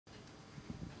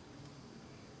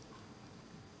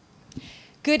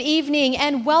Good evening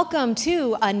and welcome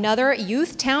to another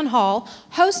Youth Town Hall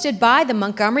hosted by the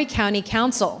Montgomery County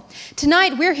Council.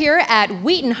 Tonight we're here at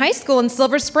Wheaton High School in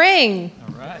Silver Spring.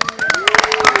 All right.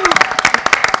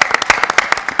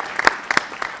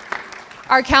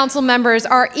 Our council members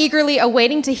are eagerly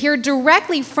awaiting to hear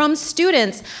directly from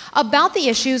students about the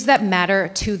issues that matter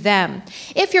to them.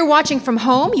 If you're watching from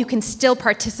home, you can still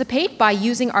participate by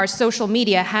using our social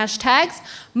media hashtags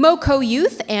MoCo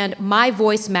Youth and My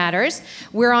Voice Matters.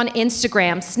 We're on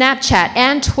Instagram, Snapchat,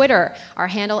 and Twitter. Our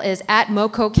handle is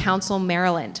 @MoCo Council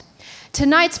Maryland.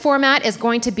 Tonight's format is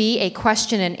going to be a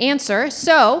question and answer,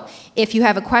 so if you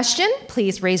have a question,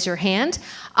 please raise your hand.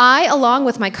 I, along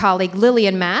with my colleague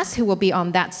Lillian Mass, who will be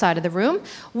on that side of the room,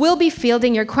 will be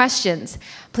fielding your questions.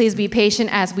 Please be patient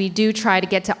as we do try to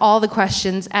get to all the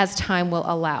questions as time will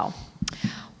allow.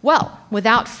 Well,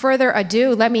 without further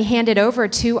ado, let me hand it over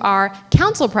to our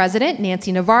Council President,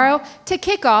 Nancy Navarro, to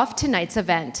kick off tonight's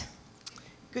event.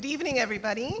 Good evening,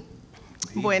 everybody.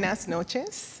 Buenas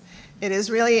noches. It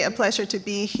is really a pleasure to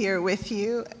be here with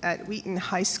you at Wheaton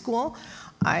High School.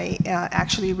 I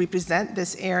actually represent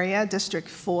this area, District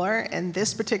 4, and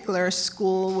this particular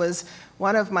school was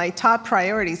one of my top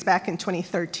priorities back in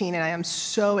 2013, and I am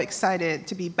so excited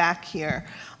to be back here.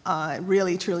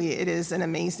 Really, truly, it is an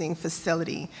amazing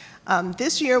facility.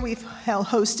 This year, we've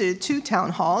hosted 2 town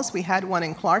halls. We had one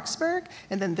in Clarksburg,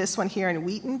 and then this one here in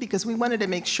Wheaton, because we wanted to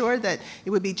make sure that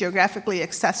it would be geographically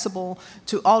accessible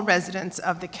to all residents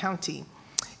of the county.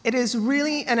 It is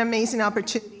really an amazing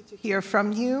opportunity to hear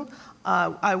from you.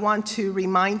 I want to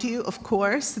remind you, of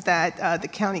course, that the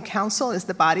County Council is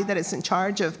the body that is in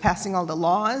charge of passing all the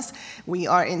laws. We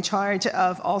are in charge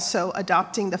of also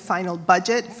adopting the final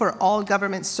budget for all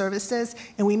government services,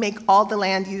 and we make all the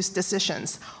land use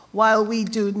decisions. While we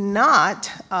do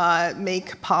not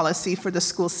make policy for the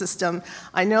school system,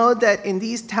 I know that in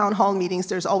these town hall meetings,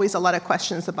 there's always a lot of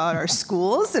questions about our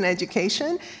schools and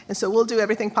education, and so we'll do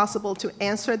everything possible to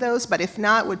answer those, but if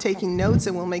not, we're taking notes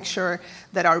and we'll make sure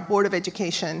that our Board of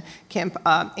Education can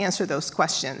answer those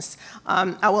questions.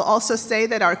 I will also say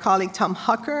that our colleague Tom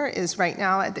Hucker is right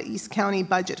now at the East County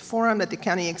Budget Forum that the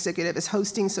county executive is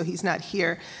hosting, so he's not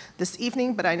here this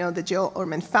evening, but I know that Jill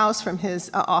Orman-Faust from his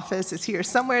office is here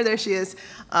somewhere. There she is,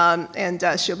 and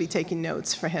she'll be taking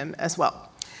notes for him as well.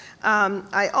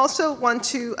 I also want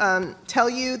to tell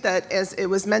you that, as it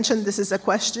was mentioned, this is a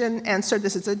question answer,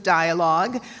 this is a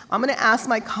dialogue. I'm going to ask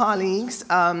my colleagues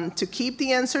to keep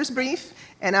the answers brief,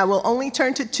 and I will only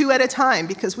turn to 2 at a time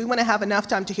because we want to have enough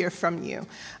time to hear from you.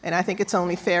 And I think it's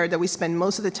only fair that we spend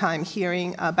most of the time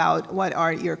hearing about what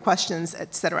are your questions,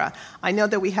 etc. I know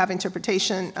that we have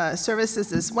interpretation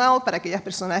services as well para aquellas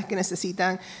personas que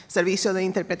necesitan servicio de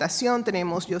interpretación.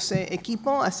 Tenemos, yo sé,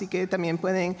 equipo, así que también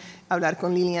pueden hablar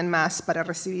con Lillian Mass para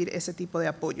recibir ese tipo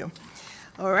de apoyo.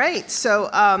 All right, so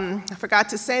I forgot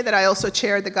to say that I also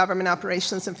chair the Government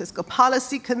Operations and Fiscal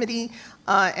Policy Committee,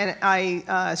 and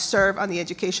I serve on the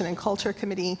Education and Culture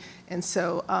Committee, and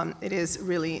so it is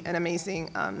really an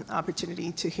amazing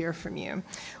opportunity to hear from you.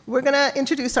 We're going to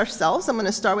introduce ourselves. I'm going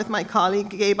to start with my colleague,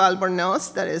 Gabe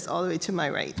Albornoz, that is all the way to my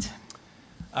right.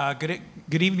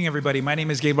 Good evening, everybody. My name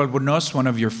is Gabe Albornoz, one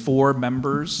of your 4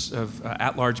 members of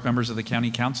at-large members of the County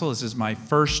Council. This is my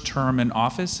first term in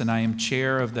office, and I am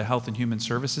chair of the Health and Human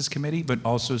Services Committee, but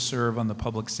also serve on the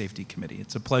Public Safety Committee.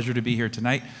 It's a pleasure to be here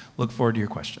tonight. Look forward to your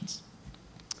questions.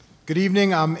 Good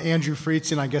evening. I'm Andrew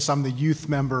Freetzen. I guess I'm the youth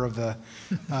member of the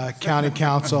County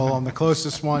Council. I'm the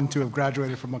closest one to have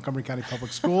graduated from Montgomery County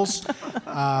Public Schools,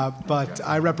 but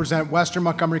I represent Western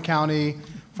Montgomery County,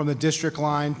 from the district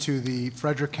line to the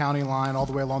Frederick County line, all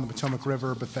the way along the Potomac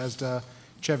River, Bethesda,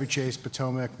 Chevy Chase,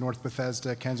 Potomac, North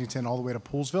Bethesda, Kensington, all the way to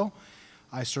Poolesville.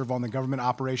 I serve on the Government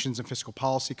Operations and Fiscal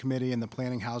Policy Committee and the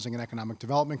Planning, Housing, and Economic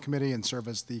Development Committee, and serve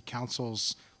as the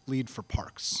council's lead for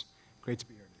parks. Great to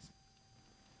be here.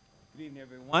 Good evening,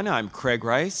 everyone. I'm Craig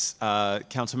Rice,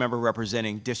 council member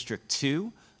representing District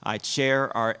 2. I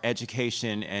chair our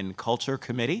Education and Culture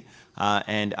Committee,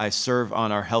 and I serve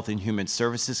on our Health and Human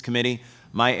Services Committee.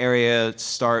 My area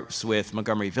starts with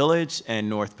Montgomery Village and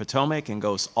North Potomac and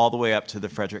goes all the way up to the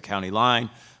Frederick County line,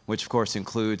 which of course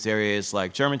includes areas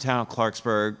like Germantown,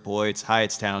 Clarksburg, Boyds,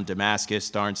 Hyattstown, Damascus,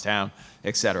 Darnestown,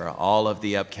 etc. All of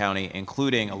the up-county,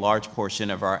 including a large portion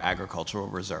of our agricultural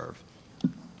reserve.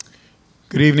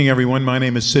 Good evening, everyone. My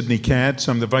name is Sidney Katz.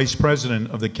 I'm the Vice President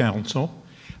of the Council.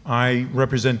 I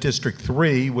represent District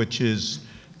 3, which is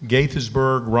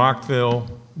Gaithersburg, Rockville,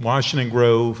 Washington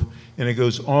Grove, and it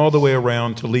goes all the way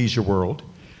around to Leisure World.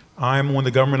 I'm on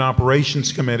the Government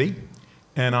Operations Committee,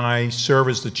 and I serve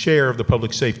as the chair of the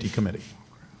Public Safety Committee.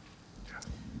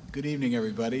 Good evening,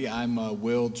 everybody. I'm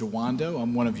Will Jawando.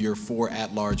 I'm one of your 4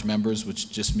 at-large members, which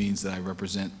just means that I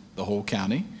represent the whole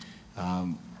county.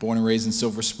 Born and raised in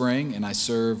Silver Spring, and I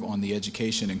serve on the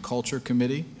Education and Culture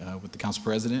Committee with the Council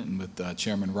President and with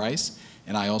Chairman Rice.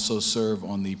 And I also serve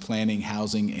on the Planning,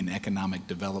 Housing, and Economic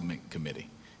Development Committee.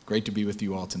 Great to be with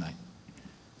you all tonight.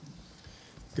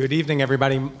 Good evening,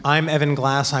 everybody. I'm Evan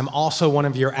Glass. I'm also one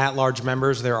of your at-large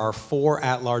members. There are 4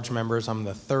 at-large members. I'm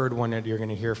the 3rd one that you're going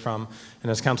to hear from. And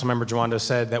as Councilmember Jawando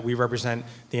said, that we represent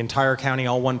the entire county,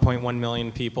 all 1.1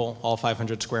 million people, all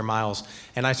 500 square miles.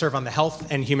 And I serve on the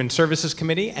Health and Human Services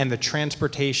Committee and the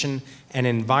Transportation and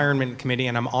Environment Committee.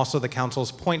 And I'm also the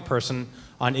council's point person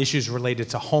on issues related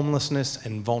to homelessness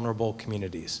and vulnerable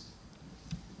communities.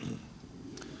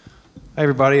 Hi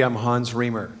everybody, I'm Hans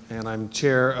Reamer, and I'm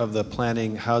chair of the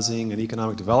Planning, Housing, and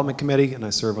Economic Development Committee, and I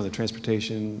serve on the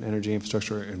Transportation, Energy,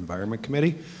 Infrastructure, and Environment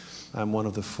Committee. I'm one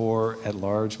of the 4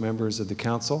 at-large members of the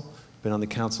council. Been on the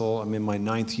council, I'm in my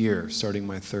 9th year, starting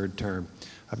my 3rd term.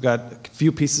 I've got a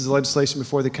few pieces of legislation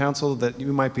before the council that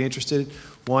you might be interested in.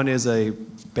 One is a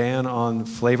ban on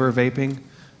flavor vaping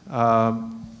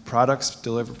products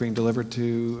being delivered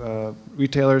to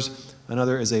retailers.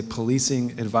 Another is a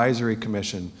policing advisory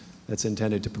commission that's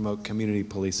intended to promote community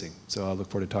policing. So I'll look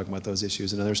forward to talking about those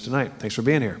issues and others tonight. Thanks for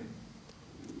being here.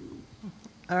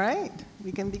 All right,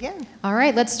 we can begin. All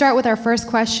right, let's start with our first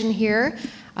question here.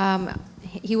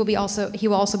 He will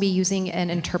also be using an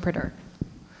interpreter.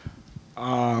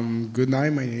 Good night,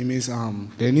 my name is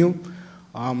Daniel.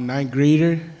 I'm 9th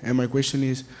grader, and my question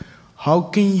is, how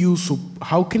can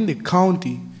the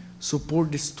county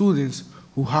support the students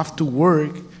who have to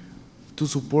work to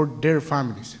support their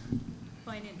families?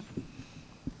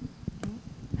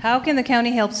 How can the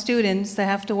county help students that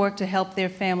have to work to help their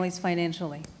families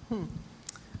financially?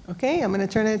 Okay, I'm going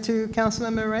to turn it to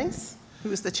Councilmember Rice,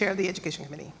 who is the chair of the Education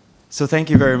Committee. So thank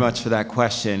you very much for that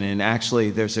question. And actually,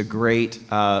 there's a great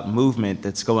movement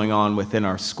that's going on within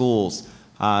our schools.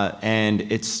 And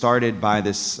it started by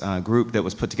this group that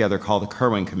was put together called the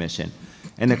Kerwin Commission.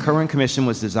 And the Kerwin Commission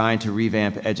was designed to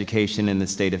revamp education in the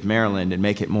state of Maryland and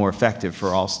make it more effective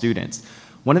for all students.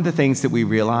 One of the things that we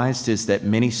realized is that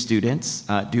many students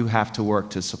do have to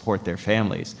work to support their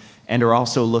families and are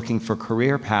also looking for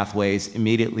career pathways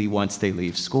immediately once they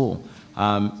leave school.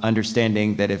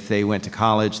 Understanding that if they went to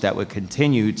college, that would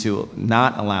continue to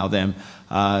not allow them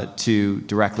to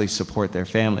directly support their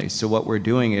families. So what we're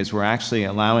doing is we're actually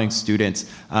allowing students,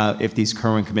 if these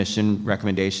Kerwin Commission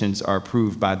recommendations are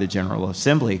approved by the General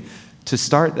Assembly, to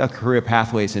start career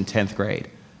pathways in 10th grade.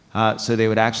 So they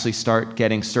would actually start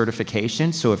getting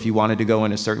certification. So if you wanted to go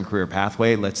in a certain career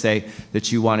pathway, let's say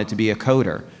that you wanted to be a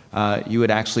coder, you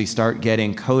would actually start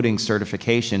getting coding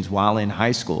certifications while in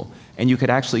high school. And you could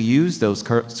actually use those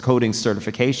coding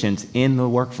certifications in the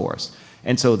workforce.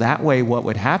 And so that way what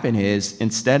would happen is,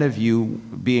 instead of you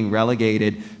being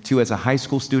relegated to, as a high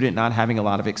school student, not having a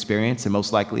lot of experience and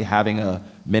most likely having a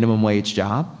minimum wage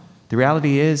job, the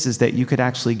reality is that you could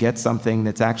actually get something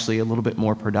that's actually a little bit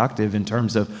more productive in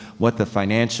terms of what the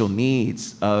financial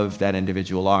needs of that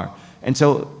individual are. And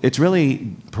so it's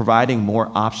really providing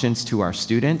more options to our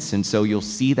students. And so you'll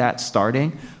see that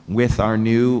starting with our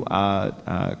new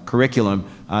curriculum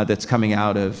that's coming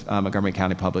out of Montgomery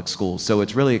County Public Schools. So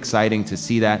it's really exciting to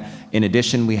see that. In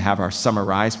addition, we have our Summer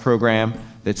Rise program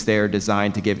that's there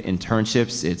designed to give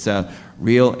internships. It's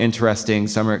real interesting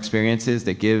summer experiences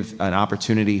that give an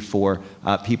opportunity for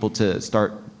people to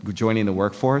start joining the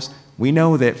workforce. We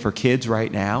know that for kids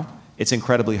right now, it's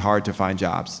incredibly hard to find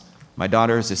jobs. My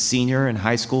daughter is a senior in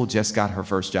high school, just got her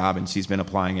first job, and she's been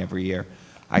applying every year.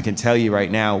 I can tell you right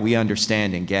now, we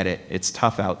understand and get it. It's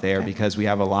tough out there because we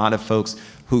have a lot of folks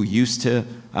who used to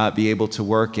be able to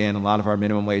work in a lot of our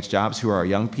minimum wage jobs who are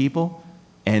young people,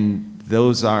 and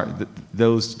those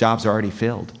jobs are already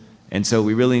filled. And so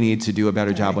we really need to do a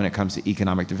better job when it comes to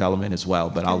economic development as well,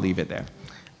 but I'll leave it there.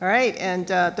 All right, and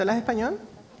 ¿tú hablas español?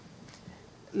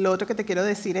 Lo otro que te quiero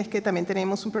decir es que también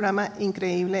tenemos un programa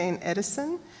increíble en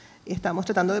Edison y estamos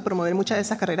tratando de promover muchas de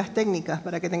esas carreras técnicas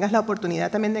para que tengas la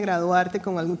oportunidad también de graduarte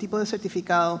con algún tipo de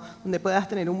certificado donde puedas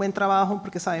tener un buen trabajo,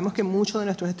 porque sabemos que muchos de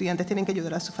nuestros estudiantes tienen que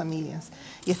ayudar a sus familias.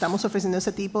 Y estamos ofreciendo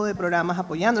ese tipo de programas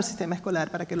apoyando el sistema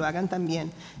escolar para que lo hagan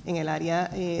también en el área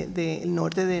del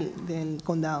norte del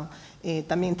condado.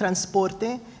 También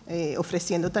transporte,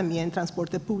 ofreciendo también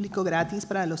transporte público gratis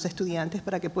para los estudiantes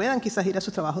para que puedan quizás ir a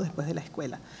su trabajo después de la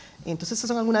escuela. Entonces esas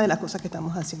son algunas de las cosas que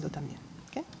estamos haciendo también.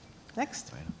 Okay. Next.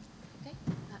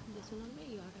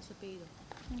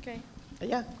 Okay.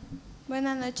 Allá.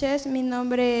 Buenas noches, mi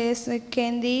nombre es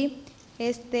Kendi,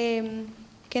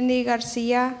 Kendi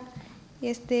García.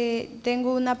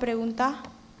 Tengo una pregunta.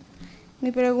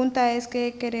 Mi pregunta es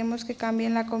que queremos que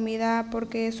cambien la comida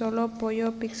porque solo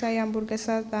pollo, pizza y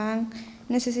hamburguesas dan.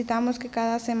 Necesitamos que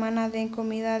cada semana den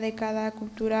comida de cada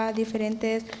cultura,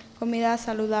 diferentes comida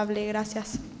saludable.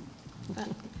 Gracias.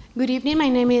 Good evening.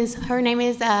 Her name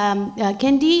is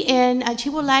Kendi, and she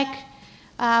would like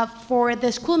for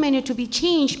the school menu to be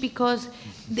changed because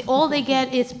all they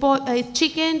get is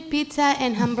chicken, pizza,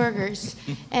 and hamburgers.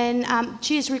 And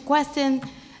she's requesting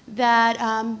that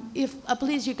if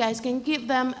please you guys can give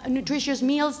them nutritious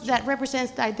meals that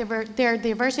represents their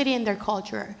diversity and their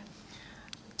culture.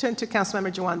 Turn to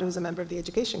Councilmember Jawando, who's a member of the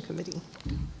Education Committee.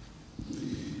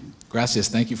 Gracias.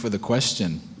 Thank you for the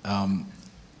question.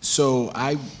 So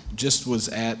I just was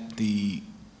at the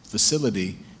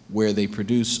facility where they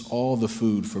produce all the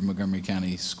food for Montgomery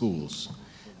County schools.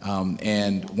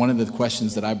 And one of the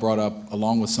questions that I brought up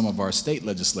along with some of our state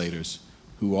legislators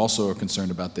who also are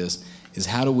concerned about this is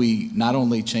how do we not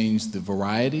only change the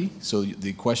variety, so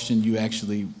the question you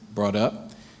actually brought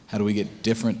up, how do we get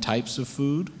different types of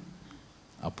food?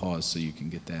 I'll pause so you can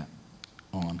get that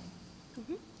on.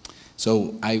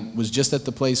 So I was just at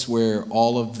the place where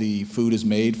all of the food is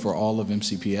made for all of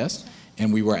MCPS,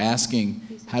 and we were asking,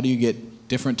 how do you get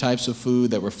different types of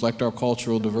food that reflect our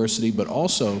cultural diversity, but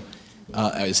also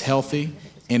is healthy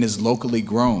and is locally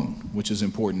grown, which is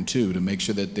important too, to make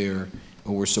sure that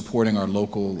we're supporting our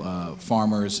local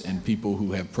farmers and people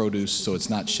who have produce so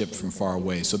it's not shipped from far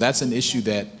away. So that's an issue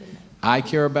that I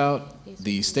care about,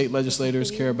 the state legislators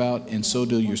care about, and so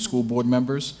do your school board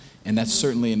members. And that's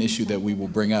certainly an issue that we will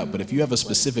bring up. But if you have a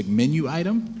specific menu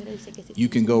item, you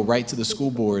can go right to the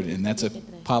school board, and that's a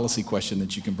policy question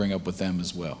that you can bring up with them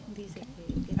as well.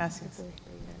 Gracias.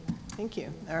 Thank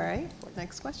you. All right,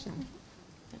 next question.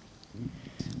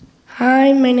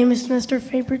 Hi, my name is Nestor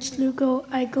Favorites Lugo.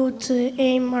 I go to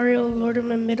A. Mario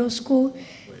Lorderman Middle School,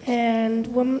 and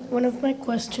one of my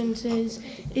questions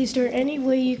is there any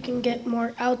way you can get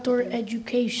more outdoor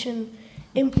education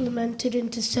implemented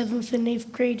into 7th and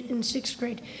 8th grade and 6th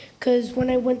grade? Because when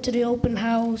I went to the open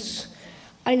house,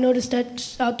 I noticed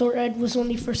that outdoor ed was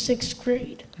only for 6th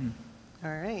grade.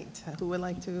 All right, who would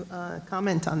like to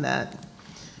comment on that?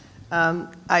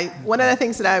 One of the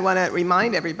things that I want to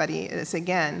remind everybody is,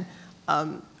 again,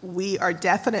 we are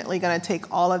definitely going to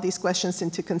take all of these questions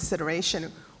into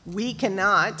consideration. We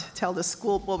cannot tell the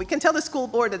school, well, we can tell the school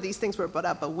board that these things were brought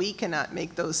up, but we cannot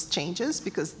make those changes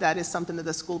because that is something that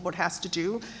the school board has to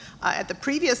do. At the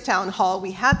previous town hall, we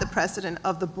had the president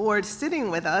of the board sitting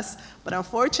with us, but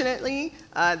unfortunately,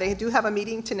 they do have a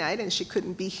meeting tonight and she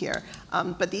couldn't be here.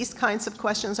 But these kinds of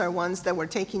questions are ones that we're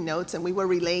taking notes and we will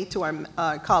relay to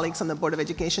our colleagues on the Board of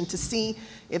Education to see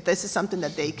if this is something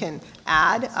that they can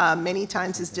add. Many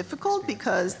times it's difficult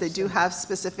because they do have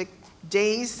specific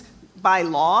days by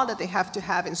law that they have to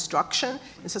have instruction,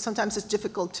 and so sometimes it's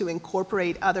difficult to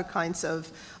incorporate other kinds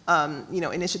of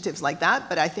initiatives like that,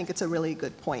 but I think it's a really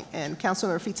good point. And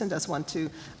Councilmember Wheaton does want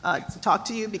to talk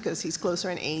to you because he's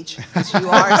closer in age as you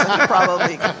are, so he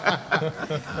probably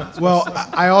can. Well,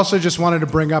 I also just wanted to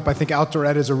bring up, I think Outdoor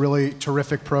Ed is a really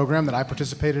terrific program that I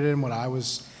participated in when I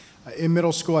was in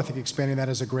middle school. I think expanding that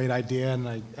is a great idea, and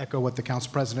I echo what the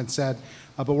council president said.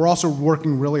 But we're also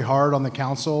working really hard on the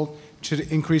council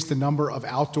to increase the number of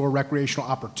outdoor recreational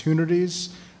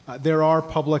opportunities. There are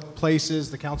public places.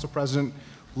 The council president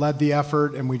led the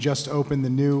effort, and we just opened the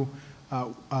new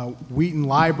Wheaton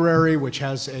Library, which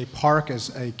has a park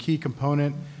as a key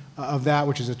component of that,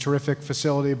 which is a terrific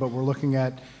facility. But we're looking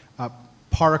at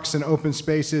parks and open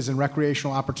spaces and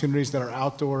recreational opportunities that are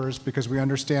outdoors because we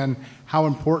understand how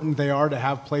important they are to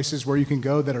have places where you can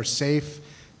go that are safe,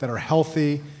 that are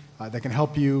healthy, that can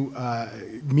help you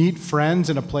meet friends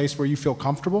in a place where you feel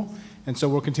comfortable. And so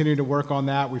we'll continue to work on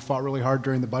that. We fought really hard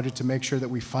during the budget to make sure that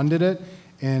we funded it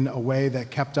in a way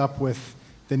that kept up with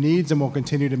the needs, and we'll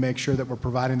continue to make sure that we're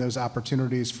providing those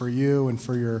opportunities for you and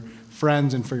for your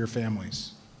friends and for your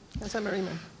families. Councilmember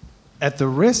Riemann. At the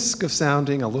risk of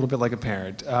sounding a little bit like a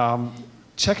parent,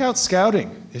 check out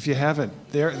scouting if you haven't.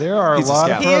 There are a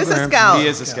lot of programs. He is a scout. He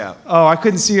is a scout. Oh, I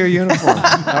couldn't see your uniform.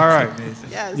 All right.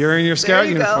 Yes. You're in your scout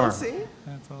uniform. Go, see?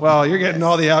 Well, you're getting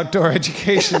all the outdoor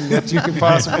education that you can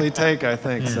possibly take, I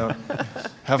think. So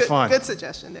have fun. Good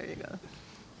suggestion. There you go.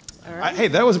 All right. Hey,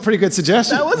 that was a pretty good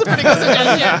suggestion. That was a pretty good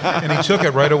suggestion. And he took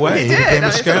it right away. He did. became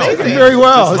a scout. Very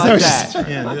well. Just like that.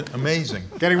 Yeah, amazing.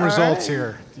 Getting results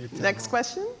here. Next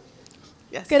question.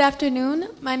 Yes. Good afternoon.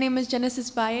 My name is Genesis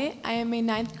Valle. I am a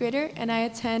 9th grader and I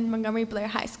attend Montgomery Blair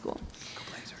High School.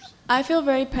 I feel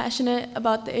very passionate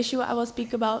about the issue I will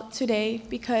speak about today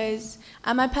because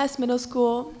at my past middle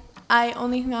school, I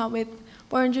only hung out with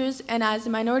Borgers, and as a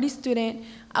minority student,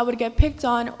 I would get picked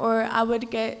on, or I would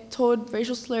get told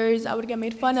racial slurs, I would get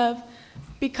made fun of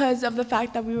because of the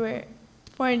fact that we were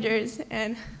foreigners.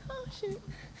 And oh shit.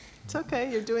 It's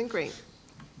okay, you're doing great.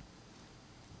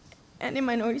 And a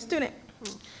minority student,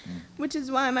 which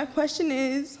is why my question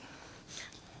is,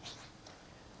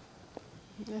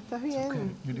 Está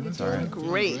bien. You're doing You're doing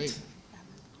great.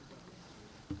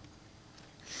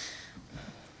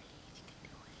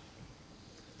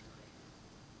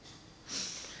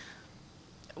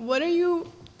 what are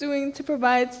you doing to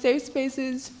provide safe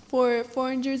spaces for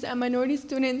foreigners and minority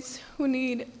students who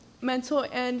need mental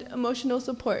and emotional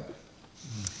support?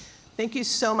 Thank you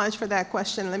so much for that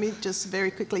question. Let me just very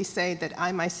quickly say that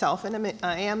I myself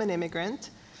I am an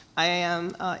immigrant.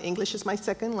 English is my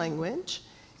second language,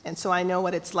 and so I know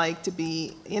what it's like to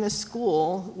be in a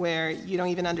school where you don't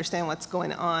even understand what's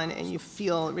going on and you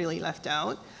feel really left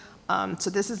out. So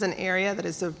this is an area that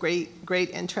is of great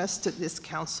interest to this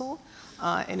council.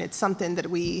 And it's something that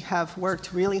we have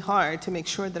worked really hard to make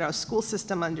sure that our school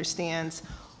system understands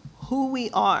who we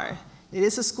are. It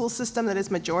is a school system that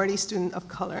is majority student of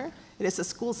color. It is a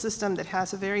school system that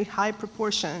has a very high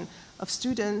proportion of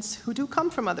students who do come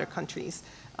from other countries.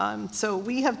 So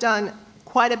we have done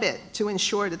quite a bit to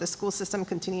ensure that the school system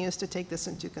continues to take this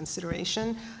into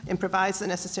consideration and provides the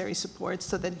necessary support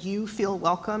so that you feel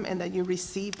welcome and that you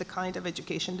receive the kind of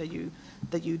education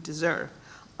that you deserve.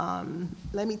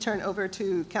 Let me turn over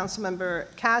to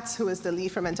Councilmember Katz, who is the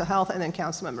lead for mental health, and then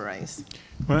Councilmember Rice.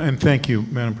 Well, and thank you,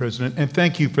 Madam President, and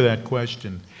thank you for that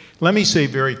question. Let me say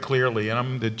very clearly, and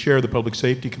I'm the chair of the Public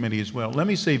Safety Committee as well, let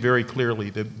me say very clearly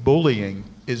that bullying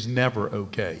is never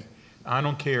okay. I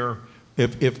don't care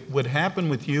if what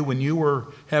happened with you when you were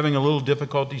having a little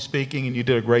difficulty speaking, and you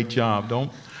did a great job.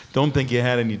 Don't think you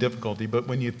had any difficulty, but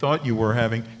when you thought you were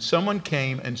having, someone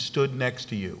came and stood next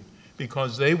to you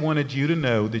because they wanted you to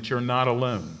know that you're not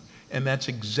alone. And that's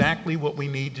exactly what we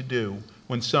need to do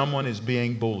when someone is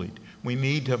being bullied. We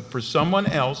need for someone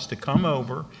else to come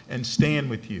over and stand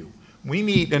with you. We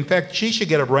need, in fact, she should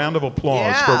get a round of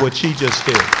applause for what she just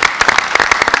did.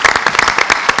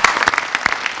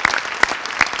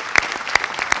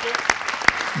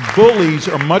 Bullies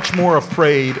are much more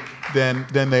afraid than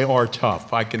they are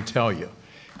tough, I can tell you.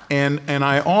 And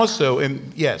I also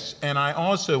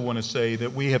want to say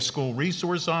that we have school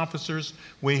resource officers.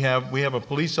 We have a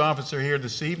police officer here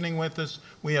this evening with us.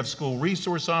 We have school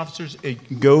resource officers.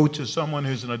 Go to someone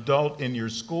who's an adult in your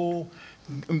school.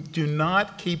 Do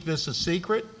not keep this a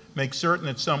secret. Make certain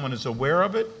that someone is aware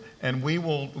of it, and we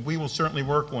will certainly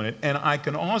work on it. And I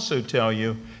can also tell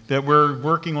you that we're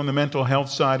working on the mental health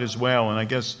side as well. And I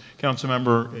guess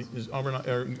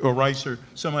Councilmember or Rice or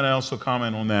someone else will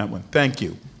comment on that one. Thank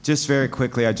you. Just very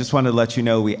quickly, I just wanted to let you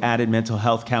know we added mental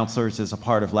health counselors as a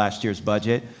part of last year's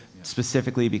budget,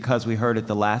 specifically because we heard at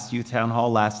the last youth town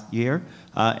hall last year,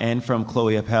 and from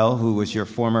Chloe Appel, who was your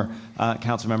former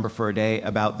council member for a day,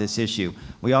 about this issue.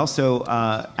 We also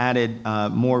added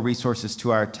more resources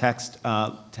to our text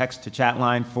to chat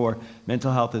line for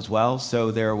mental health as well.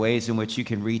 So there are ways in which you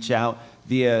can reach out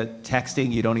via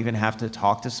texting. You don't even have to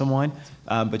talk to someone,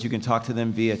 but you can talk to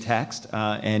them via text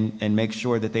and make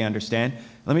sure that they understand.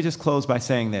 Let me just close by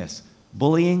saying this.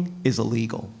 Bullying is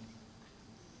illegal.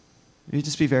 Let me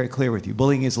just be very clear with you.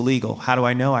 Bullying is illegal. How do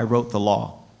I know? I wrote the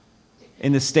law.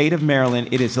 In the state of Maryland,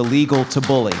 it is illegal to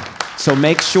bully. So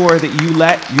make sure that you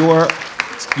let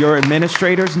your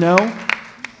administrators know,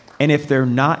 and if they're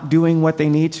not doing what they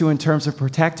need to in terms of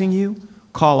protecting you,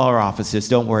 call our offices.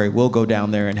 Don't worry, we'll go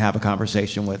down there and have a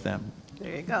conversation with them.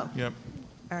 There you go. Yep.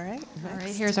 All right. All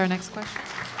right, here's our next question.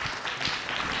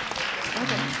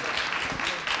 Okay.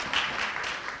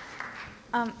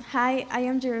 Hi, I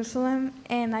am Jerusalem,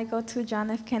 and I go to John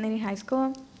F. Kennedy High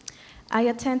School. I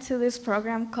attend to this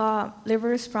program called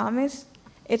Liberty's Promise.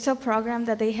 It's a program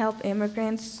that they help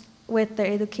immigrants with their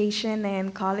education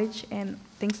and college and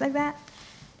things like that.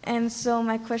 And so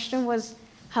my question was,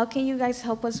 how can you guys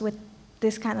help us with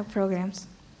this kind of programs?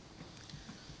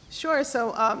 Sure.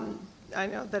 So I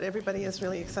know that everybody is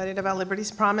really excited about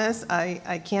Liberty's Promise.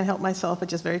 I can't help myself but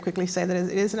just very quickly say that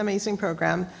it is an amazing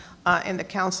program, and the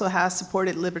council has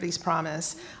supported Liberty's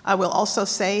Promise. I will also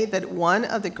say that one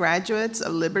of the graduates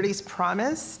of Liberty's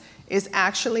Promise is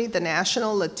actually the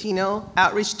National Latino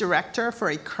Outreach Director for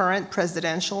a current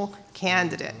presidential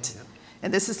candidate.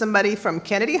 And this is somebody from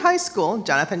Kennedy High School,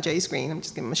 Jonathan J. Green, I'm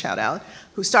just giving him a shout out,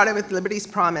 who started with Liberty's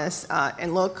Promise,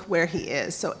 and look where he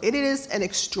is. So it is an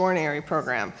extraordinary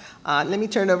program. Let me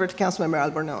turn it over to Councilmember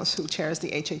Albornoz, who chairs the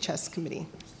HHS committee.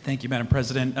 Thank you, Madam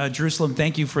President. Jerusalem,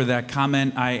 thank you for that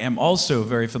comment. I am also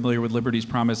very familiar with Liberty's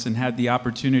Promise and had the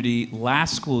opportunity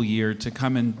last school year to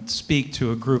come and speak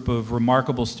to a group of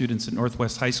remarkable students at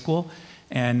Northwest High School.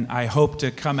 And I hope to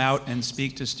come out and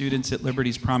speak to students at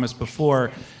Liberty's Promise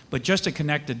before. But just to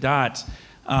connect the dots,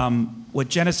 what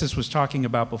Genesis was talking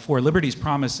about before, Liberty's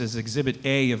Promise is Exhibit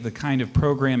A of the kind of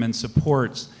program and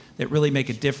supports that really make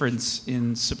a difference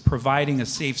in providing a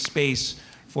safe space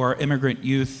for our immigrant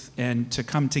youth and to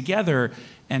come together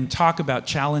and talk about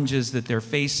challenges that they're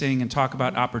facing and talk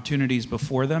about opportunities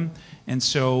before them. And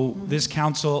so this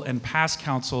council and past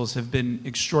councils have been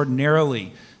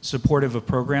extraordinarily supportive of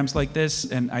programs like this,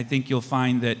 and I think you'll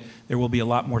find that there will be a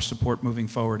lot more support moving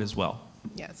forward as well.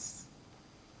 Yes.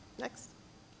 Next.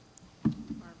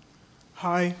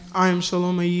 Hi, I'm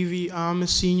Shalom Aivi. I'm a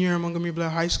senior at Montgomery Blair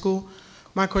High School.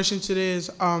 My question today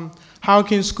is, how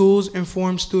can schools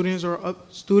inform students or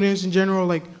students in general,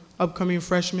 like upcoming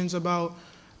freshmen, about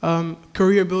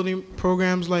career building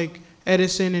programs like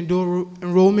Edison and dual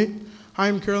enrollment?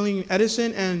 I'm currently in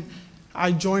Edison, and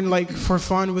I joined like for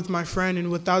fun with my friend, and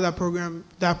without that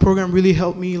program really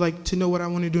helped me like to know what I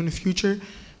want to do in the future.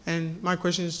 And my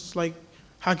question is like,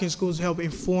 how can schools help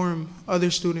inform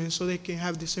other students so they can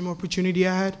have the same opportunity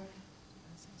I had?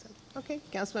 Okay,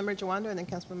 Councilmember Jawando and then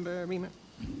Councilmember Reamer.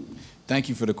 Thank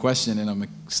you for the question, and I'm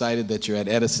excited that you're at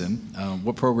Edison.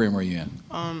 What program are you in?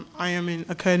 I am in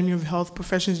Academy of Health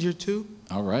Professions Year 2.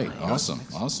 All right, awesome,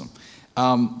 awesome.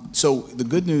 So the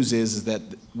good news is that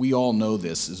we all know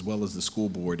this as well as the school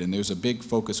board, and there's a big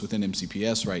focus within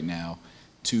MCPS right now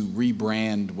to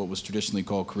rebrand what was traditionally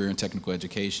called career and technical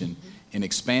education and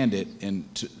expand it,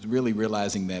 and to really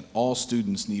realizing that all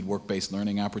students need work-based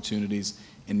learning opportunities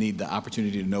and need the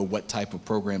opportunity to know what type of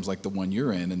programs like the one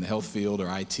you're in the health field or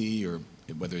IT or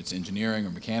whether it's engineering or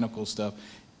mechanical stuff.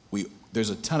 There's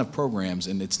a ton of programs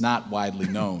and it's not widely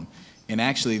known. And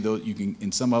actually, though, you can,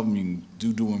 in some of them, you can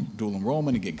do dual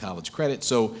enrollment and get college credit.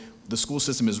 So the school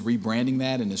system is rebranding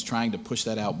that and is trying to push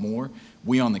that out more.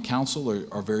 We on the council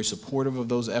are very supportive of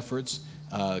those efforts.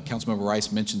 Councilmember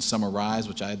Rice mentioned Summer Rise,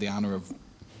 which I had the honor of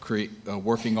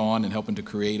working on and helping to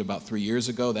create about 3 years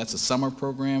ago. That's a summer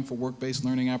program for work-based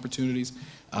learning opportunities.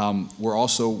 We're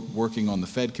also working on the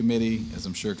Fed committee, as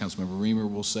I'm sure Councilmember Reamer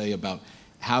will say, about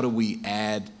how do we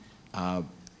add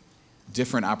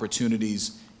different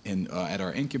opportunities at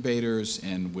our incubators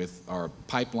and with our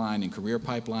pipeline and career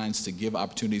pipelines to give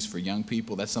opportunities for young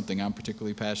people. That's something I'm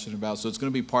particularly passionate about. So it's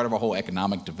going to be part of our whole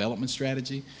economic development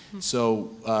strategy. So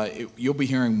you'll be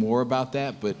hearing more about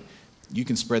that, but you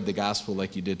can spread the gospel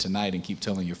like you did tonight and keep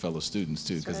telling your fellow students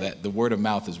too, because the word of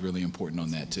mouth is really important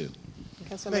on that too.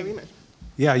 Councilmember Reamer.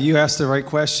 Yeah, you asked the right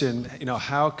question. You know,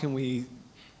 how can we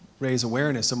raise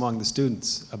awareness among the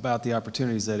students about the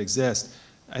opportunities that exist?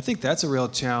 I think that's a real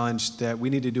challenge that we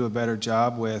need to do a better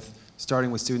job with,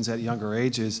 starting with students at younger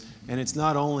ages. And it's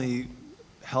not only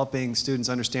helping students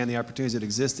understand the opportunities that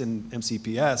exist in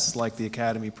MCPS, like the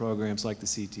academy programs, like the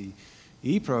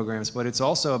CTE programs, but it's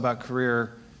also about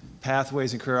career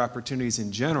pathways and career opportunities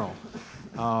in general.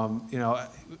 You know,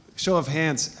 show of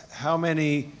hands, how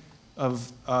many of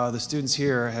the students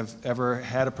here have ever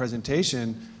had a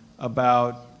presentation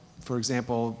about, for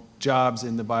example, jobs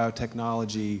in the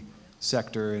biotechnology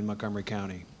sector in Montgomery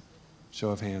County? Show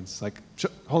of hands. Like,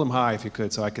 hold them high if you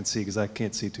could so I can see, because I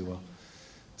can't see too well.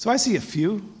 So I see a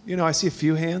few, you know, I see a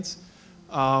few hands.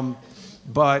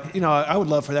 But, you know, I would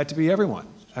love for that to be everyone.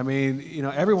 I mean, you know,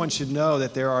 everyone should know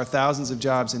that there are thousands of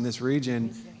jobs in this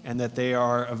region and that they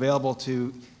are available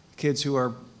to kids who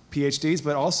are PhDs,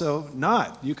 but also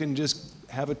not. You can just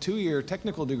have a 2-year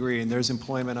technical degree and there's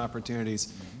employment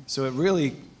opportunities. So it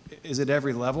really is at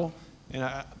every level. And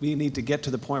we need to get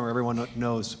to the point where everyone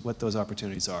knows what those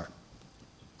opportunities are.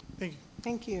 Thank you.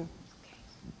 Thank you.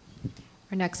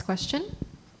 Our next question.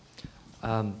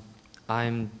 I'm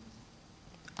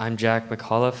Jack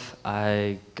McAuliffe.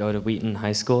 I go to Wheaton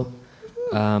High School.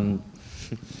 My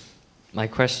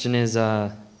question is,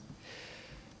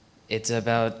 it's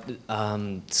about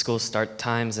school start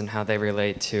times and how they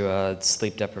relate to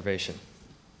sleep deprivation.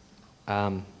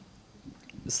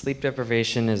 Sleep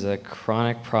deprivation is a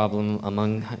chronic problem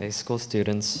among high school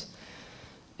students,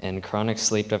 and chronic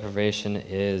sleep deprivation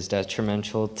is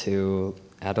detrimental to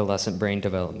adolescent brain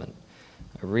development.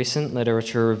 A recent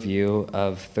literature review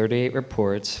of 38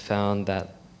 reports found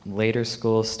that later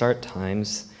school start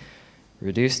times,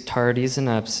 reduced tardies and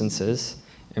absences,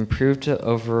 improved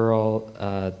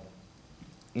overall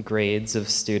grades of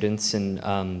students in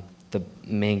the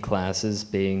main classes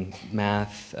being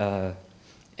math,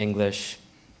 English,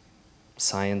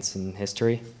 science, and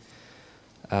history.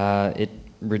 It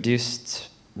reduced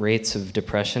rates of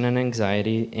depression and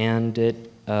anxiety, and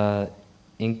it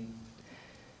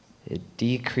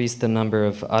decreased the number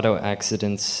of auto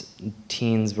accidents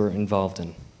teens were involved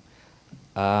in.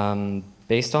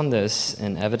 Based on this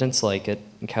and evidence like it,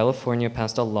 California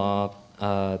passed a law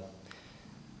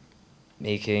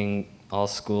making all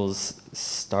schools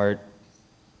start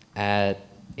at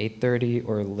 8:30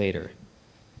 or later.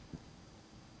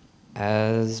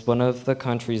 As one of the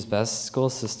country's best school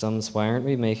systems, why aren't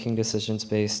we making decisions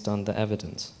based on the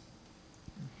evidence?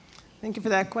 Thank you for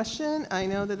that question. I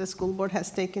know that the school board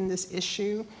has taken this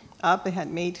issue up. It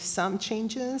had made some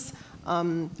changes.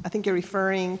 I think you're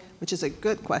referring, which is a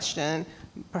good question,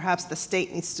 perhaps the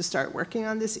state needs to start working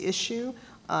on this issue.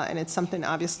 And it's something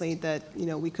obviously that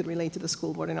we could relate to the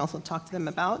school board and also talk to them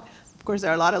about. Of course,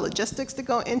 there are a lot of logistics that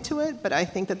go into it, but I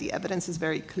think that the evidence is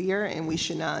very clear and we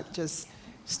should not just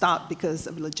stop because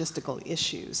of logistical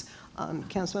issues.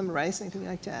 Councilmember Rice, anything you'd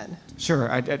like to add?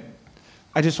 Sure.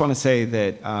 I just want to say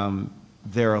that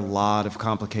there are a lot of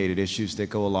complicated issues that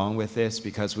go along with this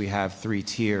because we have 3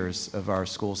 tiers of our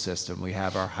school system. We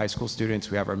have our high school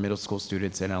students, we have our middle school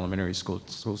students, and elementary school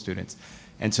students.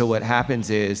 And so what happens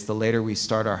is the later we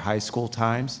start our high school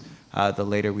times, the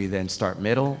later we then start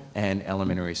middle and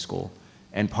elementary school.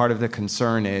 And part of the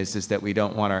concern is that we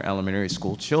don't want our elementary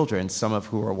school children, some of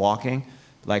who are walking,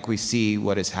 like we see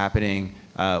what is happening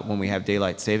when we have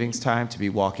daylight savings time, to be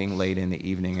walking late in the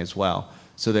evening as well.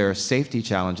 So there are safety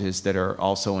challenges that are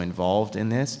also involved in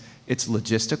this. It's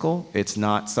logistical. It's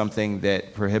not something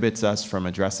that prohibits us from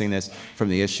addressing this from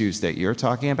the issues that you're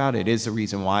talking about. It is the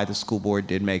reason why the school board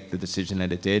did make the decision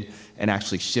that it did and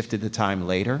actually shifted the time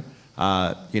later.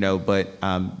 But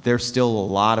there's still a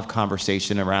lot of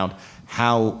conversation around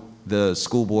how the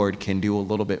school board can do a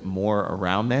little bit more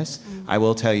around this. I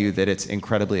will tell you that it's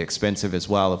incredibly expensive as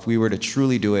well. If we were to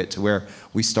truly do it to where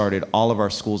we started all of our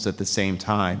schools at the same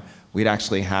time, we'd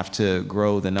actually have to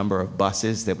grow the number of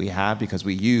buses that we have because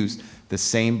we use the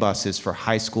same buses for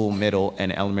high school, middle,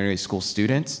 and elementary school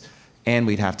students, and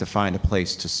we'd have to find a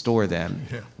place to store them,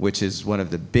 which is one of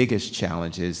the biggest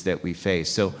challenges that we face.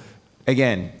 So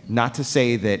again, not to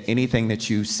say that anything that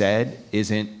you said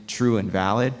isn't true and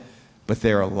valid, but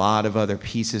there are a lot of other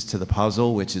pieces to the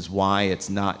puzzle, which is why it's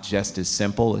not just as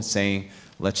simple as saying,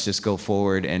 let's just go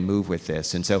forward and move with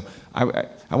this. And so I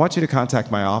want you to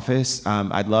contact my office.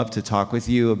 I'd love to talk with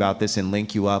you about this and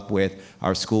link you up with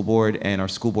our school board and our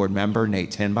school board member,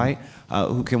 Nate Tinbite,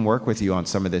 who can work with you on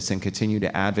some of this and continue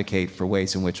to advocate for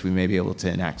ways in which we may be able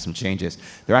to enact some changes.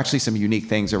 There are actually some unique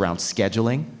things around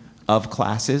scheduling of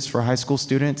classes for high school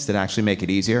students that actually make it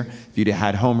easier. If you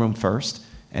had homeroom first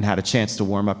and had a chance to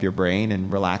warm up your brain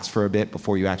and relax for a bit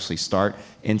before you actually start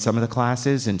in some of the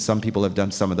classes, and some people have done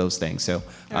some of those things. So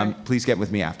please get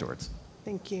with me afterwards.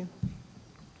 Thank you.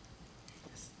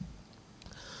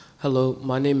 Hello,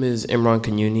 my name is Imran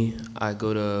Kanyuni. I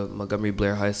go to Montgomery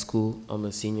Blair High School. I'm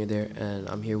a senior there, and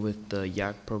I'm here with the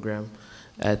YAC program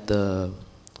at the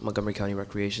Montgomery County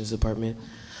Recreations Department.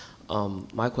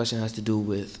 My question has to do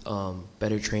with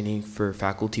better training for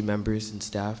faculty members and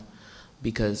staff,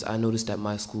 because I noticed at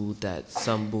my school that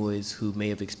some boys who may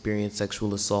have experienced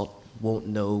sexual assault won't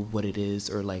know what it is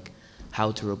or like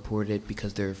how to report it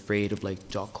because they're afraid of like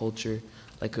jock culture,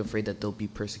 like afraid that they'll be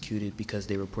persecuted because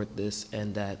they report this,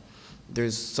 and that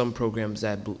there's some programs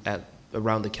at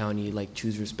around the county like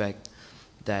Choose Respect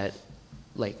that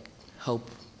like help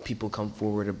people come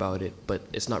forward about it, but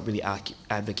it's not really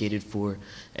advocated for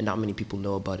and not many people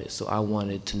know about it. So I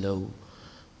wanted to know,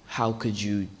 how could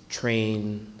you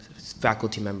train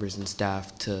faculty members and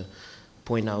staff to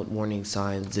point out warning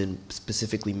signs, and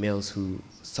specifically males who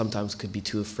sometimes could be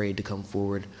too afraid to come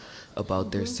forward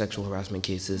about their sexual harassment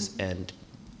cases, and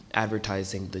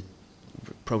advertising the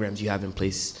programs you have in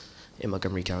place in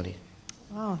Montgomery County?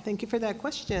 Wow, thank you for that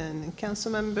question.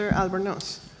 Councilmember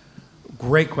Albornoz.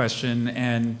 Great question,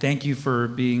 and thank you for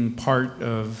being part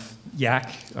of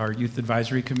YAC, our Youth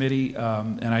Advisory Committee.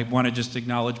 And I want to just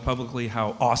acknowledge publicly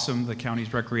how awesome the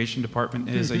county's recreation department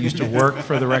is. I used to work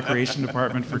for the recreation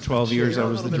department for 12 years. I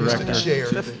was the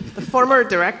director. The former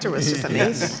director was just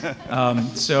amazing.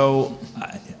 So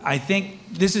I think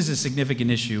this is a significant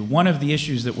issue. One of the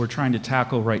issues that we're trying to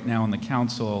tackle right now in the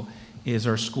council is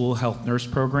our school health nurse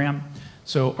program.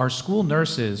 So our school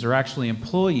nurses are actually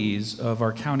employees of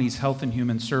our county's Health and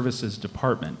Human Services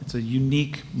Department. It's a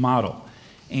unique model.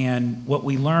 And what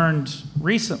we learned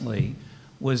recently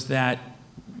was that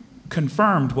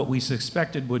confirmed what we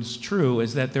suspected was true,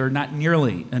 is that there are not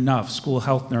nearly enough school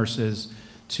health nurses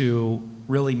to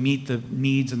really meet the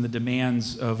needs and the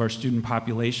demands of our student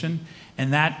population.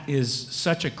 And that is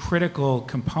such a critical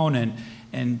component.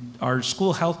 And our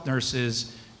school health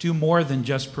nurses do more than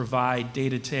just provide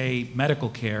day-to-day medical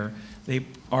care. They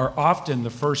are often the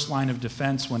first line of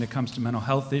defense when it comes to mental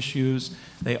health issues.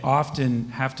 They often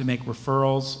have to make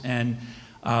referrals. And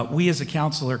we as a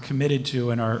council are committed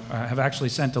to and have actually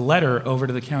sent a letter over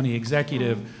to the county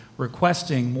executive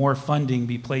requesting more funding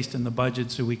be placed in the budget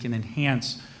so we can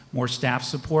enhance more staff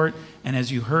support. And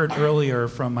as you heard earlier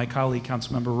from my colleague,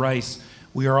 Councilmember Rice,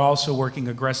 we are also working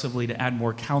aggressively to add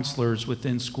more counselors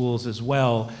within schools as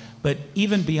well. But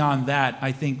even beyond that,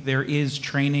 I think there is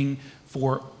training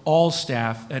for all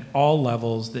staff at all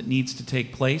levels that needs to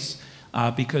take place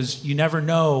because you never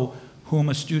know whom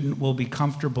a student will be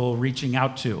comfortable reaching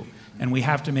out to. And we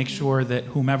have to make sure that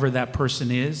whomever that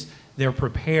person is, they're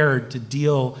prepared to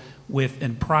deal with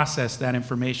and process that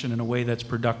information in a way that's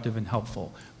productive and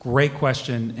helpful. Great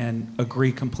question, and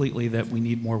agree completely that we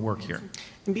need more work here.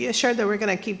 And be assured that we're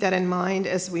going to keep that in mind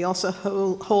as we also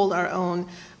hold our own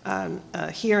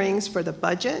hearings for the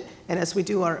budget, and as we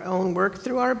do our own work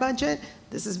through our budget.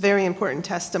 This is very important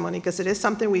testimony because it is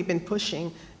something we've been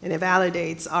pushing, and it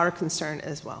validates our concern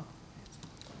as well.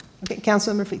 Okay,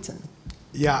 Councilmember Wheaton.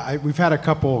 Yeah, we've had a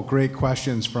couple great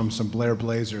questions from some Blair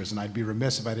Blazers, and I'd be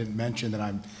remiss if I didn't mention that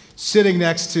I'm sitting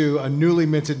next to a newly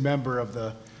minted member of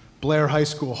the Blair High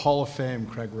School Hall of Fame,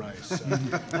 Craig Rice.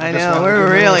 I know,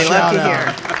 we're really lucky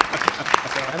here.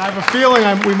 And I have a feeling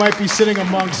we might be sitting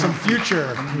among some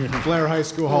future Blair High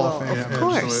School Hall of Fame. Of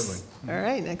course. Absolutely. All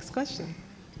right, next question.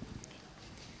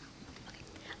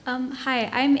 Hi,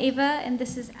 I'm Ava, and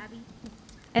this is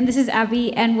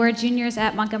Abby. And we're juniors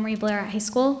at Montgomery Blair High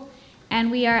School. And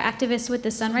we are activists with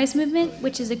the Sunrise Movement,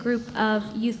 which is a group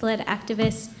of youth-led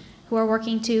activists who are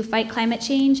working to fight climate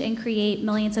change and create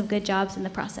millions of good jobs in the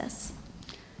process.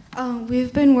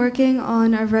 We've been working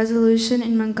on a resolution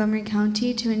in Montgomery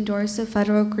County to endorse a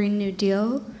federal Green New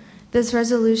Deal. This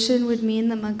resolution would mean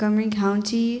that Montgomery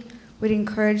County would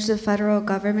encourage the federal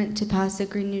government to pass a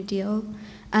Green New Deal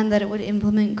and that it would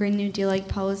implement Green New Deal-like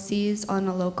policies on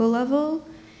a local level.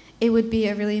 It would be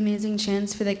a really amazing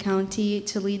chance for the county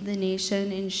to lead the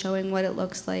nation in showing what it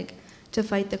looks like to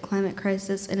fight the climate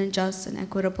crisis in a just and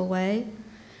equitable way.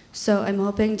 So I'm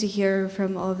hoping to hear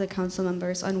from all of the council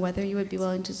members on whether you would be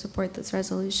willing to support this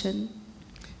resolution.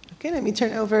 Okay, let me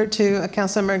turn over to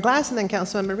Councilmember Glass and then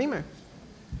Councilmember Reamer.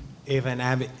 Ava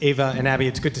and Abby,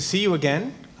 it's good to see you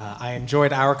again. I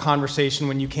enjoyed our conversation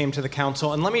when you came to the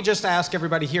council. And let me just ask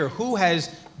everybody here, who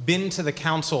has been to the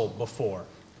council before?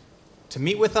 To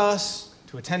meet with us,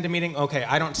 to attend a meeting? Okay,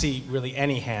 I don't see really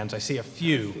any hands. I see a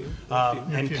few.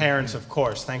 And parents, of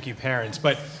course. Thank you, parents.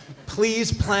 But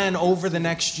please plan over the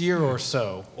next year or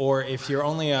so, or if you're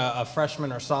only a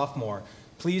freshman or sophomore,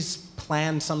 please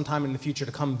plan sometime in the future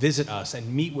to come visit us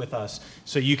and meet with us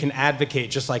so you can advocate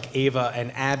just like Ava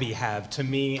and Abby have to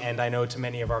me and I know to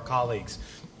many of our colleagues.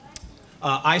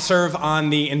 I serve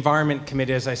on the Environment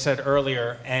Committee, as I said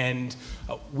earlier, and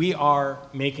we are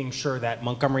making sure that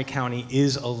Montgomery County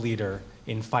is a leader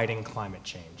in fighting climate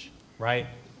change, right?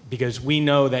 Because we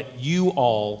know that you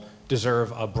all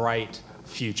deserve a bright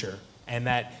future, and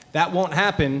that won't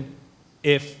happen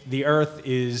if the Earth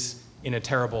is in a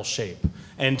terrible shape.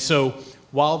 And so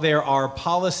while there are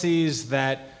policies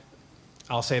that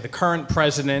I'll say the current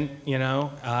president,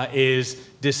 is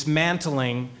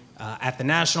dismantling at the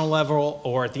national level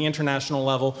or at the international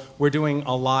level, we're doing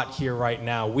a lot here right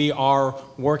now. We are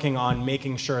working on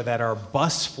making sure that our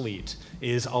bus fleet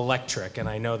is electric, and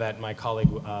I know that my colleague,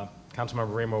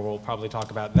 Councilmember Reamer, will probably talk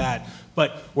about that.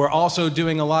 But we're also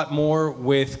doing a lot more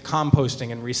with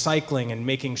composting and recycling and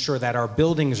making sure that our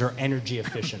buildings are energy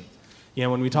efficient.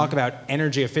 When we talk about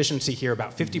energy efficiency here,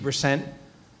 about 50%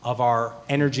 of our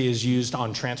energy is used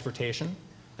on transportation,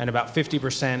 and about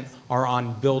 50% are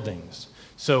on buildings.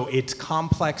 So it's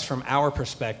complex from our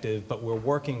perspective, but we're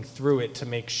working through it to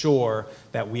make sure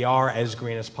that we are as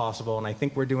green as possible. And I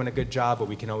think we're doing a good job, but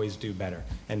we can always do better.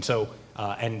 And so,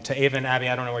 and to Ava and Abby,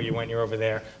 I don't know where you went, you're over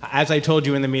there. As I told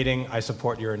you in the meeting, I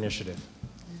support your initiative.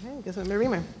 Okay, Councilmember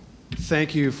Reamer.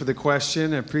 Thank you for the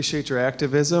question. I appreciate your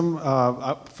activism.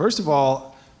 First of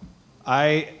all,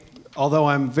 although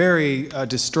I'm very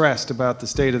distressed about the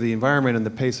state of the environment and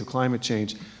the pace of climate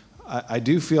change, I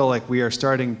do feel like we are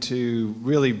starting to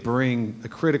really bring a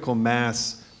critical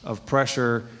mass of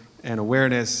pressure and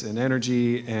awareness and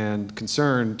energy and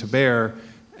concern to bear,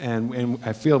 and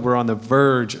I feel we're on the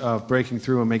verge of breaking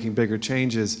through and making bigger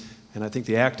changes, and I think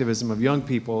the activism of young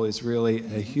people is really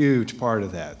a huge part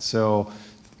of that. So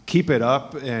keep it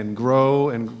up and grow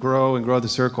and grow and grow the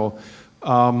circle.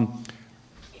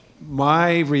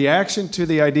 My reaction to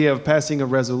the idea of passing a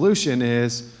resolution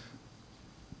is,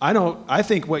 I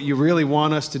think what you really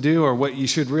want us to do, or what you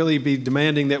should really be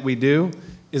demanding that we do,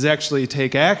 is actually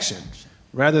take action,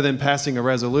 rather than passing a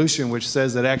resolution which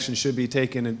says that action should be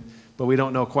taken, but we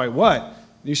don't know quite what.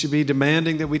 You should be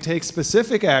demanding that we take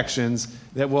specific actions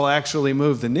that will actually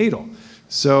move the needle.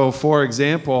 So, for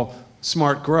example,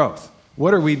 smart growth.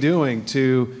 What are we doing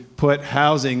to put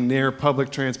housing near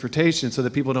public transportation so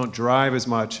that people don't drive as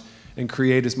much and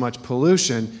create as much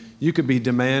pollution? You could be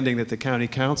demanding that the county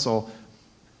council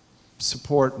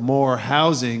support more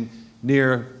housing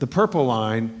near the Purple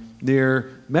Line,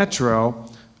 near Metro,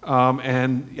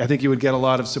 and I think you would get a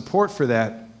lot of support for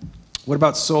that. What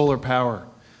about solar power?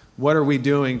 What are we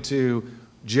doing to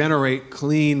generate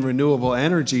clean, renewable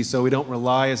energy so we don't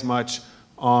rely as much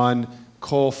on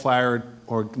coal-fired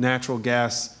or natural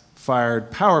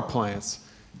gas-fired power plants?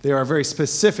 There are very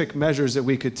specific measures that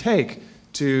we could take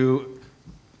to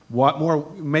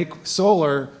make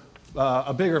solar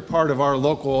a bigger part of our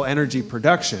local energy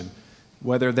production,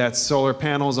 whether that's solar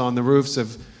panels on the roofs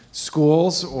of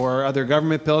schools or other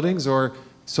government buildings, or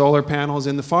solar panels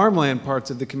in the farmland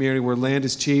parts of the community where land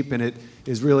is cheap and it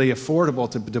is really affordable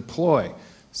to deploy.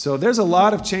 So there's a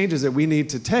lot of changes that we need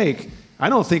to take. I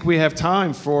don't think we have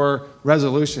time for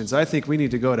resolutions. I think we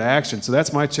need to go to action. So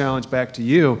that's my challenge back to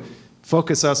you.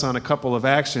 Focus us on a couple of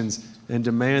actions and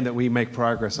demand that we make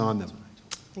progress on them.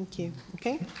 Thank you.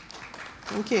 Okay.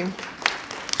 Thank you.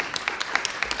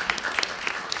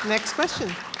 Next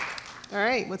question. All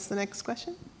right, what's the next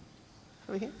question?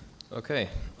 Over here. Okay,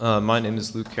 my name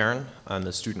is Luke Karen. I'm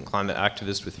a student climate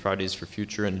activist with Fridays for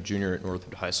Future and a junior at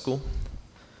Northwood High School.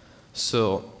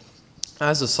 So,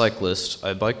 as a cyclist,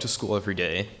 I bike to school every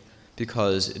day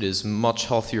because it is much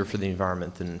healthier for the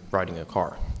environment than riding a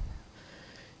car.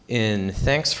 In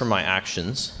thanks for my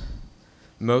actions,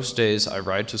 most days I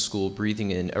ride to school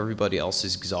breathing in everybody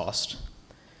else's exhaust,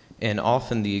 and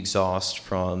often the exhaust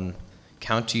from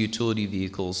county utility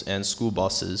vehicles and school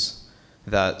buses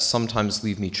that sometimes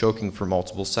leave me choking for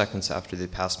multiple seconds after they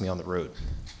pass me on the road.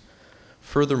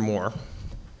 Furthermore,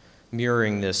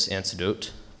 mirroring this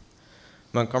anecdote,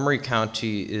 Montgomery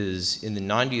County is in the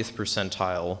 90th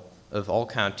percentile of all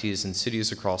counties and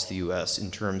cities across the U.S.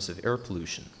 in terms of air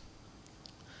pollution.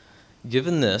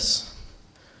 Given this,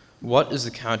 what is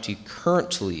the county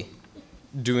currently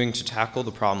doing to tackle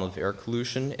the problem of air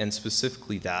pollution, and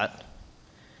specifically that?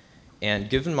 And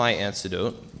given my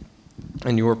anecdote,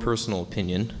 and your personal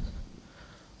opinion,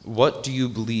 what do you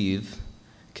believe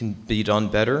can be done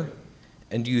better,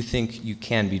 and do you think you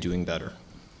can be doing better?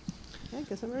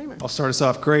 I'll start us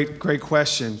off. Great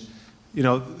question. You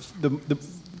know, the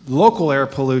local air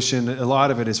pollution, a lot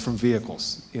of it is from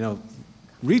vehicles. You know,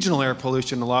 regional air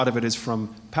pollution, a lot of it is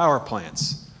from power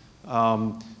plants.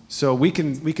 So we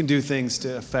can do things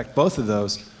to affect both of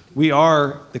those.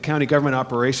 The county government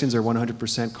operations are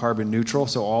 100% carbon neutral,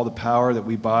 so all the power that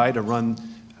we buy to run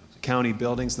county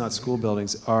buildings, not school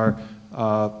buildings, are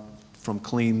from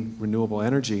clean, renewable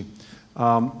energy.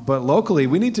 But locally,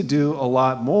 we need to do a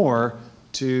lot more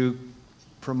to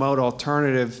promote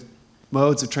alternative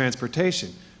modes of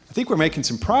transportation. I think we're making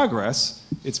some progress.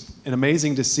 It's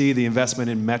amazing to see the investment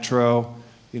in Metro,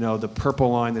 you know, the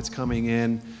Purple Line that's coming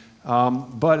in.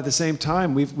 But at the same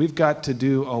time, we've got to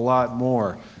do a lot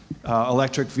more.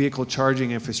 Electric vehicle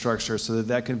charging infrastructure so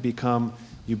that can become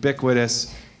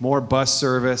ubiquitous, more bus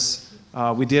service.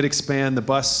 We did expand the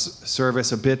bus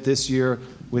service a bit this year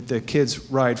with the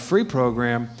Kids Ride Free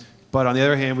program, but on the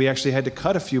other hand, we actually had to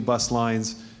cut a few bus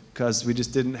lines because we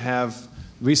just didn't have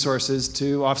resources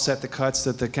to offset the cuts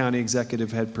that the county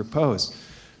executive had proposed.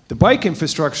 The bike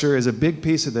infrastructure is a big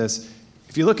piece of this.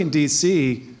 If you look in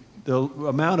DC, the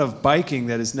amount of biking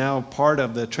that is now part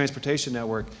of the transportation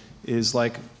network is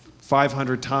like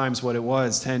 500 times what it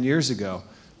was 10 years ago.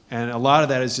 And a lot of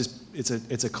that is just,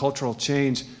 it's a cultural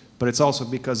change, but it's also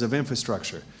because of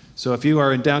infrastructure. So if you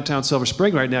are in downtown Silver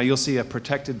Spring right now, you'll see a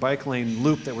protected bike lane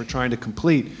loop that we're trying to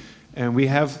complete. And we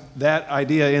have that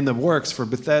idea in the works for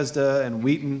Bethesda and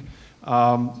Wheaton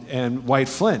and White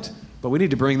Flint. But we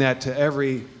need to bring that to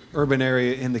every urban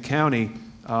area in the county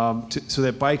so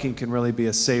that biking can really be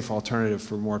a safe alternative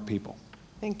for more people.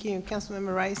 Thank you.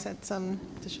 Councilmember Rice had some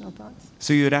additional thoughts.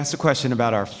 So you had asked a question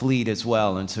about our fleet as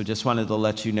well, and so just wanted to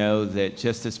let you know that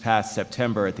just this past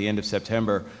September, at the end of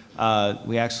September,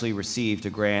 we actually received a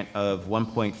grant of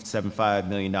 $1.75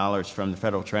 million from the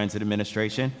Federal Transit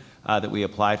Administration that we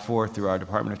applied for through our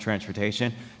Department of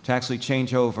Transportation to actually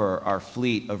change over our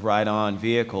fleet of ride-on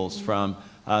vehicles from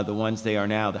the ones they are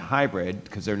now, the hybrid,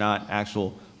 because they're not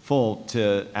actual full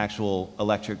to actual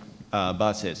electric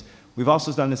buses. We've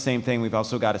also done the same thing. We've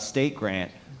also got a state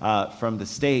grant from the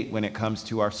state when it comes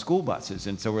to our school buses.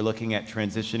 And so we're looking at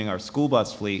transitioning our school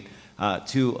bus fleet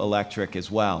to electric as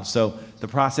well. So the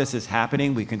process is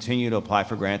happening. We continue to apply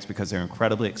for grants because they're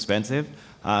incredibly expensive,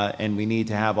 and we need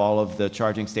to have all of the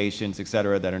charging stations, et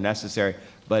cetera, that are necessary,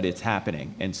 but it's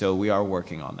happening. And so we are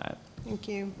working on that. Thank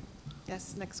you.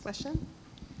 Yes, next question.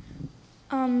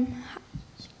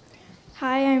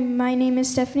 Hi, my name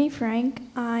is Stephanie Frank.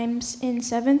 I'm in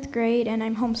 7th grade and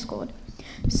I'm homeschooled.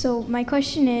 So my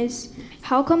question is,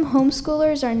 how come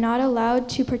homeschoolers are not allowed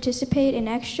to participate in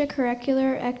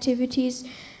extracurricular activities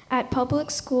at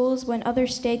public schools when other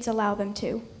states allow them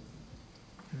to?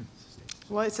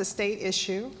 Well, it's a state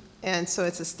issue, and so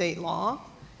it's a state law.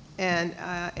 And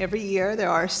every year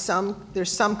there's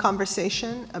some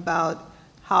conversation about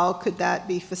how could that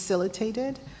be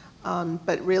facilitated.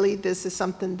 But really, this is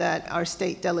something that our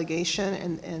state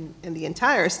delegation and the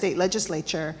entire state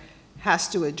legislature has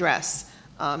to address.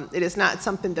 It is not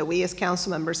something that we as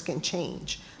council members can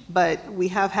change, but we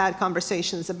have had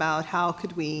conversations about how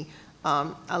could we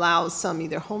allow some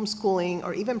either homeschooling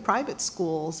or even private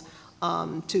schools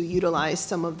to utilize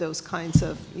some of those kinds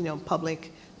of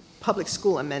public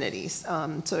school amenities.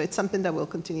 So it's something that will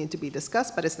continue to be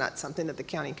discussed, but it's not something that the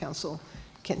county council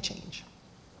can change.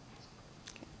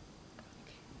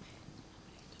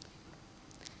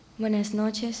 Buenas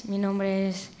noches, mi nombre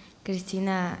es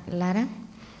Cristina Lara.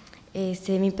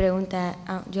 Mi pregunta,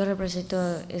 yo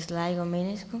represento Sligo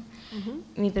México.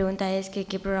 Mi pregunta es que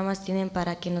qué programas tienen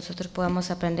para que nosotros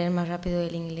podamos aprender más rápido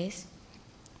el inglés,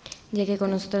 ya que con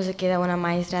nosotros se queda una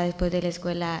maestra después de la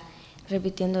escuela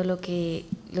repitiendo lo que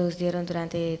nos dieron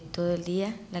durante todo el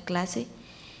día, la clase,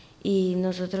 y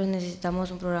nosotros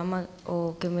necesitamos un programa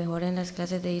o que mejoren las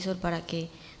clases de ISOL para que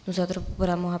nosotros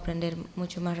podamos aprender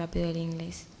mucho más rápido el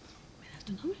inglés.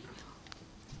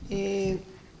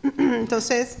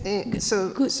 Entonces,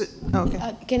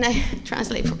 okay. Can I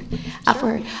translate for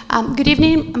her? Good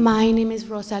evening, my name is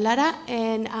Rosa Lara,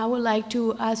 and I would like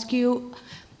to ask you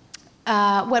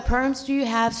what programs do you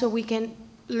have so we can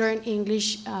learn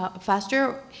English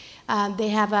faster? We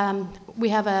have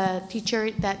a teacher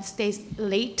that stays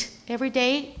late every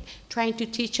day trying to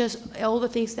teach us all the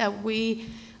things that we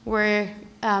were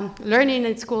learning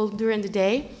in school during the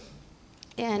day.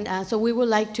 And so we would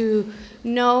like to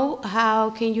know how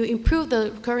can you improve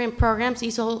the current programs,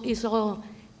 ESOL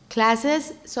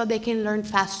classes, so they can learn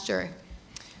faster.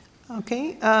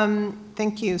 Okay,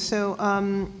 thank you. So,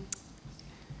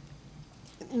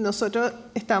 nosotros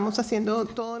estamos haciendo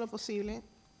todo lo posible.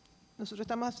 Nosotros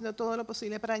estamos haciendo todo lo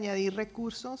posible para añadir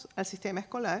recursos al sistema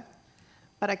escolar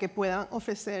para que puedan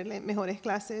ofrecerle mejores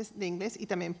clases de inglés y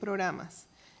también programas.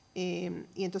 Y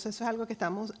entonces eso es algo que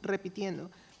estamos repitiendo.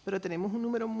 Pero tenemos un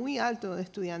número muy alto de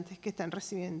estudiantes que están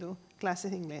recibiendo clases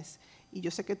de inglés. Y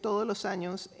yo sé que todos los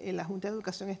años la Junta de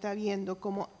Educación está viendo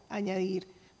cómo añadir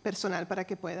personal para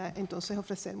que pueda entonces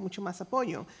ofrecer mucho más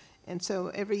apoyo. And so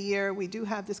every year we do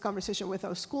have this conversation with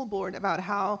our school board about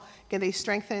how can they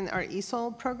strengthen our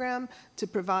ESOL program to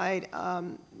provide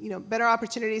better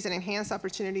opportunities and enhanced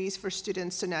opportunities for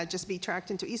students to not just be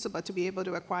tracked into ESOL, but to be able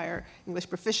to acquire English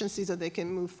proficiency so they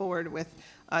can move forward with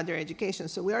their education.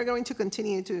 So we are going to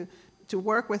continue to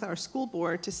work with our school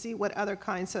board to see what other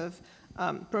kinds of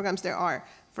programs there are.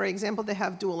 For example, they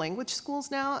have dual language schools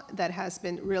now that has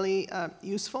been really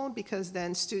useful because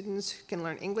then students can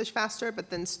learn English faster, but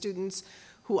then students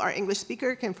who are English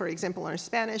speaker can, for example, learn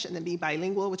Spanish and then be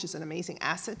bilingual, which is an amazing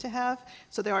asset to have.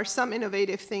 So there are some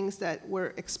innovative things that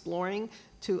we're exploring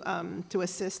to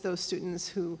assist those students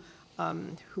who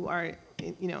are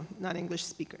not English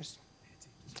speakers.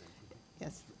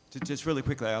 Yes. Just really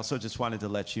quickly, I also just wanted to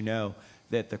let you know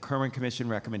that the current commission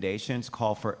recommendations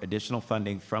call for additional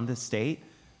funding from the state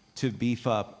to beef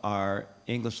up our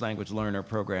English language learner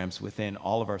programs within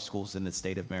all of our schools in the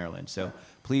state of Maryland. So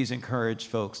please encourage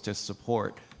folks to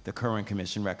support the current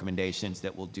commission recommendations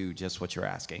that will do just what you're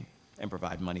asking and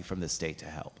provide money from the state to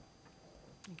help.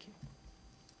 Thank you.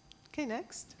 Okay,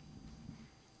 next.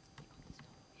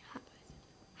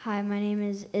 Hi, my name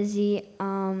is Izzy.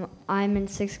 I'm in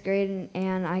 6th grade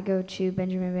and I go to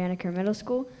Benjamin Banneker Middle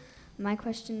School. My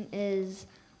question is,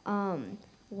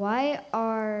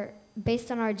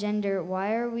 based on our gender,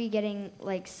 why are we getting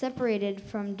separated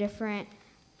from different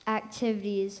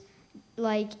activities,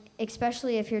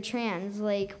 especially if you're trans?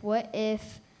 What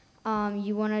if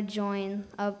you want to join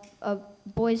a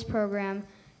boys program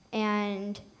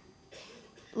and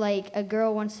a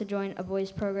girl wants to join a boys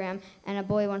program and a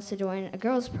boy wants to join a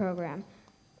girls program?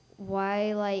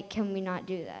 Why can we not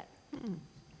do that?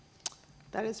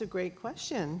 That is a great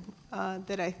question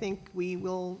that I think we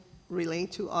will relay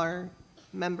to our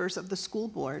members of the school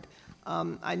board.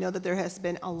 I know that there has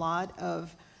been a lot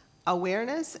of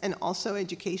awareness and also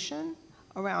education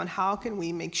around how can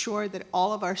we make sure that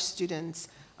all of our students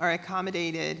are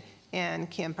accommodated and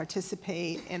can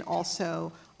participate and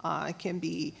also can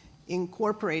be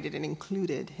incorporated and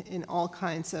included in all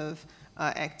kinds of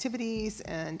activities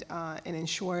and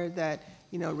ensure that,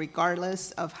 you know,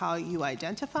 regardless of how you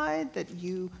identify, that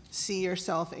you see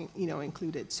yourself, you know,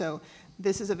 included. So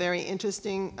this is a very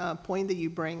interesting point that you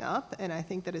bring up, and I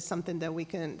think that is something that we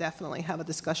can definitely have a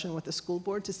discussion with the school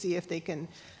board to see if they can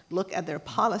look at their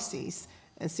policies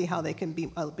and see how they can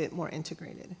be a bit more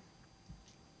integrated.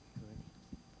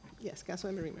 Yes,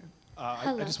 Councilmember Reamer.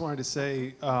 I just wanted to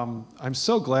say I'm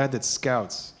so glad that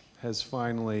Scouts has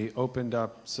finally opened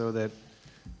up so that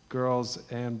girls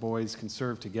and boys can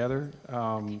serve together.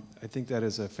 I think that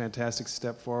is a fantastic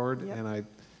step forward, and I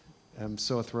am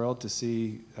so thrilled to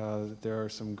see that there are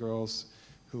some girls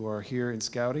who are here in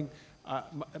Scouting. I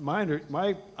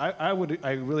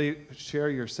really share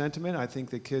your sentiment. I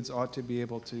think that kids ought to be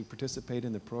able to participate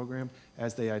in the program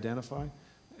as they identify,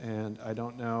 and I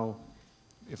don't know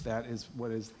if that is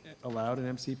what is allowed in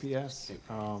MCPS,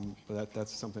 but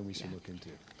that's something we should look into.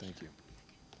 Thank you.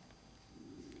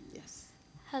 Yes.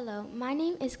 Hello, my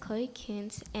name is Chloe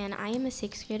Kuhns, and I am a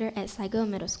 6th grader at Sligo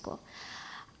Middle School.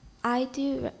 I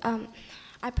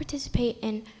participate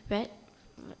in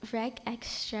Reg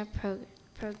Extra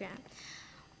program.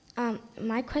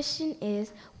 My question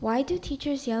is, why do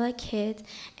teachers yell at kids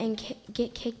and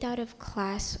get kicked out of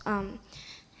class?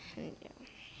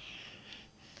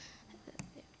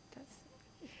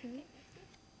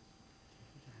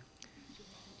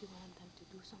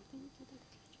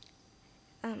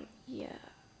 Yeah,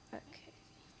 okay.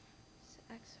 So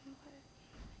ask them what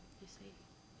you say.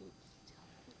 You tell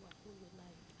them what you would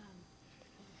like,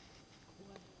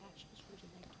 what actions would you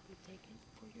like to be taken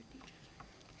for your teachers?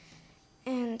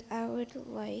 And I would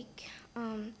like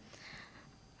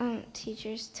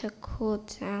teachers to cool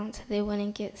down so they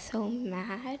wouldn't get so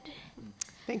mad.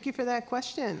 Thank you for that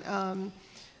question.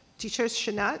 Teachers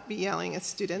should not be yelling at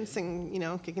students and, you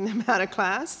know, kicking them out of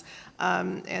class.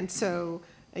 And so,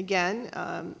 again,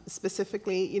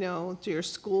 specifically, you know, to your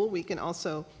school, we can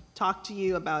also talk to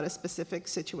you about a specific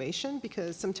situation,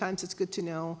 because sometimes it's good to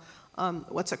know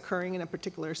what's occurring in a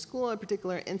particular school, a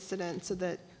particular incident, so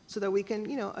that we can,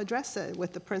 you know, address it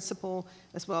with the principal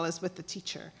as well as with the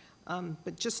teacher.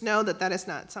 But just know that that is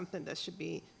not something that should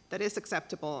be, that is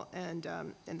acceptable and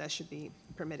that should be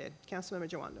permitted. Councilmember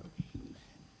Jawando.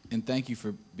 And thank you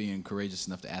for being courageous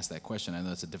enough to ask that question. I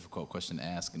know it's a difficult question to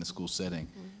ask in a school setting.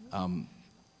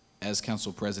 As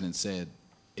Council President said,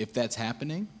 if that's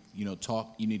happening, you know,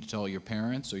 you need to tell your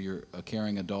parents or a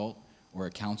caring adult or a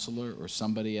counselor or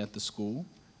somebody at the school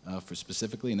for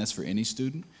specifically, and that's for any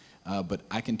student. But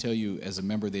I can tell you, as a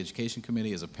member of the Education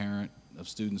Committee, as a parent of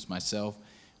students myself,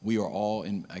 we are all,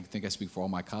 and I think I speak for all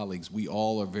my colleagues, we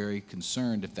all are very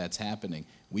concerned if that's happening.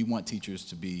 We want teachers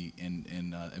to be,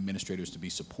 and administrators to be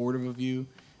supportive of you,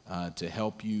 to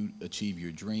help you achieve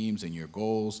your dreams and your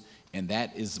goals. And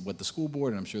that is what the school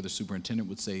board, and I'm sure the superintendent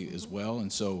would say as well.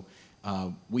 And so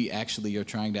we actually are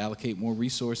trying to allocate more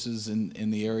resources in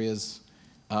the areas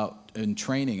in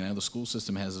training, and I know the school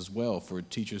system has as well, for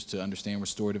teachers to understand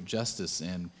restorative justice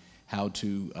and how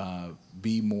to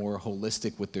be more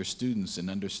holistic with their students and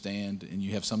understand. And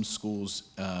you have some schools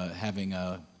having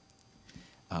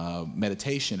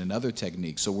meditation and other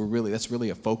techniques. So that's really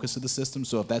a focus of the system.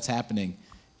 So if that's happening,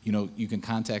 you know, you can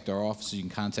contact our office, you can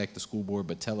contact the school board,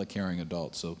 but tell a caring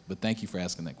adult. So, but thank you for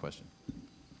asking that question.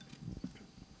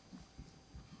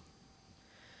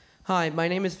 Hi, my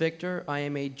name is Victor. I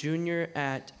am a junior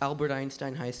at Albert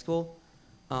Einstein High School.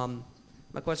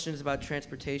 My question is about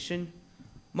transportation.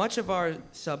 Much of our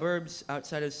suburbs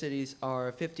outside of cities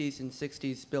are 50s and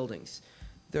 60s buildings.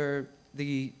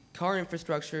 The car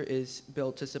infrastructure is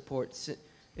built to support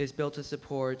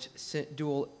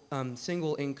dual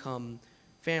single income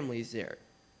families there.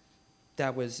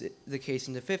 That was the case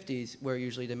in the 50s, where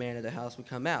usually the man of the house would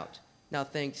come out. Now,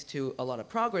 thanks to a lot of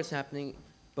progress happening,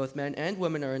 both men and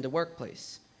women are in the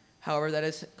workplace. However, that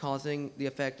is causing the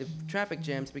effect of traffic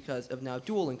jams because of now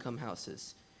dual income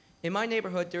houses. In my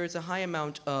neighborhood, there is a high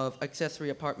amount of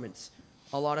accessory apartments,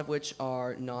 a lot of which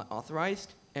are not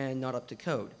authorized and not up to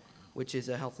code, which is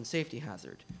a health and safety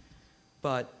hazard.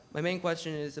 But my main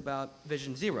question is about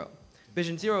Vision Zero.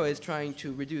 Vision Zero is trying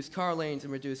to reduce car lanes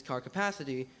and reduce car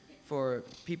capacity for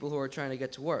people who are trying to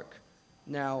get to work.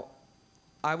 Now,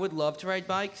 I would love to ride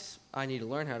bikes. I need to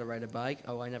learn how to ride a bike.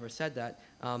 Oh, I never said that.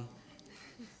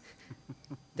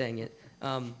 Dang it.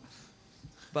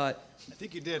 But I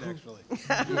think you did, actually.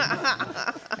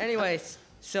 anyways,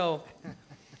 so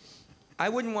I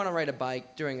wouldn't want to ride a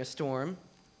bike during a storm.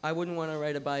 I wouldn't want to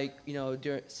ride a bike, you know,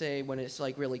 say when it's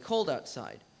like really cold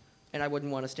outside. And I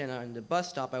wouldn't want to stand on the bus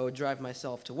stop. I would drive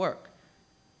myself to work.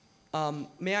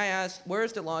 May I ask,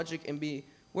 where's the logic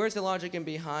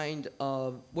behind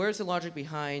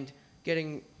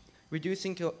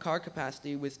reducing car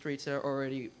capacity with streets that are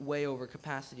already way over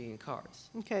capacity in cars?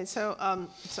 Okay, so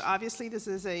obviously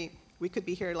we could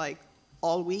be here like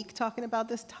all week talking about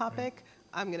this topic.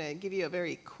 I'm going to give you a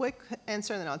very quick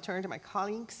answer, and then I'll turn to my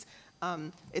colleagues.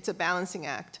 It's a balancing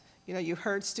act. You know, you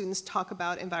heard students talk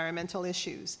about environmental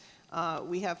issues.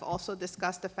 We have also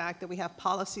discussed the fact that we have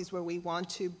policies where we want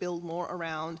to build more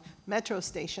around metro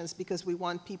stations because we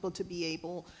want people to be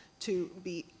able to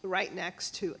be right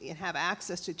next to and have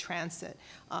access to transit.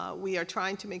 We are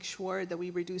trying to make sure that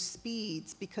we reduce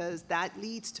speeds because that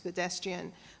leads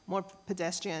to more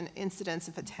pedestrian incidents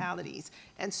and fatalities.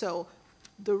 And so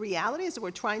the reality is that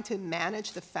we're trying to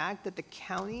manage the fact that the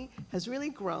county has really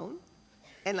grown.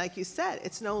 And like you said,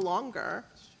 it's no longer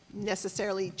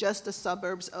necessarily just the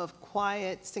suburbs of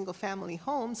quiet single-family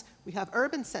homes. We have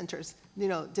urban centers, you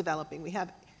know, developing. We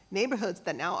have neighborhoods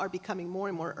that now are becoming more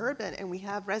and more urban, and we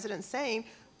have residents saying,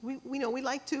 we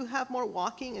like to have more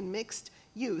walking and mixed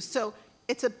use. So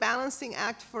it's a balancing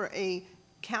act for a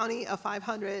county of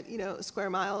 500, square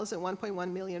miles and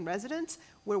 1.1 million residents,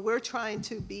 where we're trying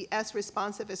to be as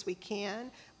responsive as we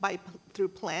can through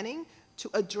planning to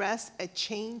address a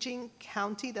changing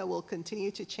county that will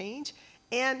continue to change,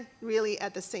 and really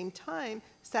at the same time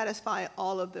satisfy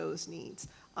all of those needs.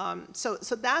 So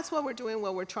that's what we're doing,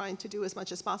 what we're trying to do as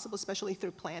much as possible, especially through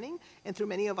planning and through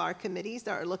many of our committees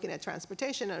that are looking at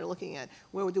transportation, and are looking at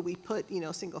where do we put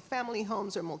single-family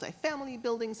homes or multifamily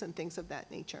buildings and things of that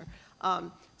nature.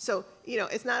 So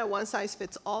it's not a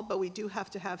one-size-fits-all, but we do have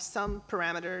to have some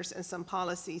parameters and some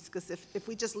policies, because if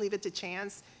we just leave it to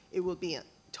chance, it will be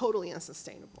totally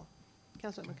unsustainable.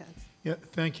 Councilmember Katz. Yeah,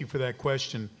 thank you for that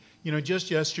question.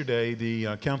 Just yesterday,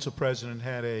 the council president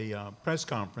had a press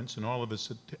conference, and all of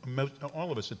us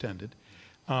attended,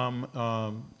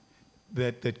 that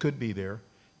could be there,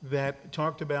 that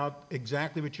talked about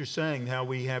exactly what you're saying, how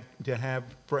we have to have,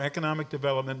 for economic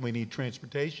development, we need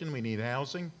transportation, we need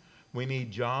housing, we need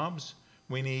jobs,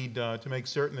 we need to make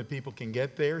certain that people can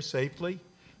get there safely.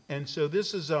 And so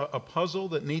this is a puzzle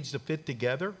that needs to fit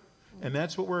together, and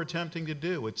that's what we're attempting to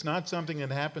do. It's not something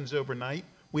that happens overnight.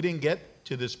 We didn't get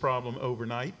to this problem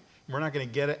overnight. We're not going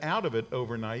to get it out of it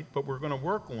overnight, but we're going to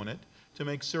work on it to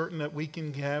make certain that we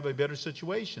can have a better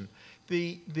situation.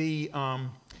 In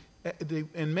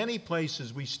many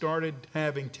places, we started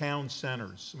having town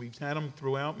centers. We've had them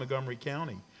throughout Montgomery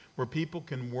County, where people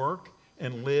can work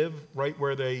and live right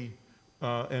where they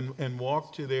and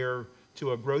walk to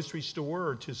a grocery store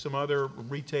or to some other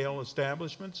retail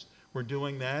establishments. We're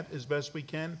doing that as best we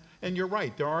can. And you're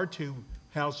right, there are two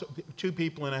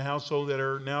people in a household that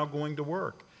are now going to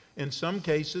work. In some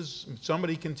cases,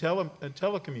 somebody can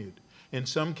telecommute. In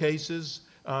some cases,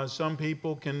 some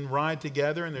people can ride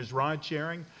together, and there's ride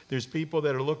sharing. There's people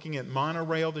that are looking at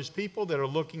monorail. There's people that are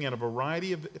looking at a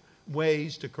variety of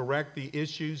ways to correct the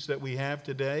issues that we have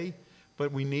today,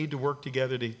 but we need to work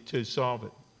together to solve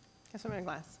it. Councilmember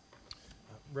Glass.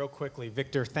 Real quickly,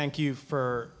 Victor, thank you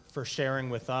for sharing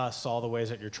with us all the ways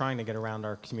that you're trying to get around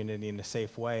our community in a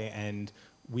safe way, and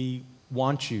we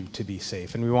want you to be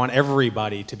safe, and we want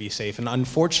everybody to be safe. And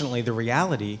unfortunately, the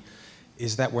reality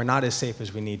is that we're not as safe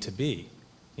as we need to be.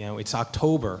 It's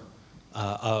October.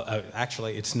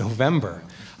 Actually, it's November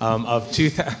of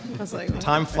 2000.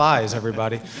 Time flies,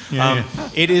 everybody.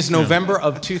 It is November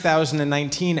of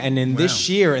 2019, and in this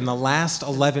year, in the last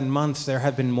 11 months, there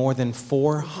have been more than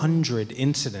 400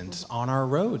 incidents on our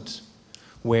roads,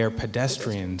 where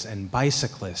pedestrians and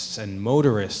bicyclists and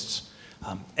motorists,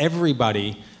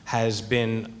 everybody has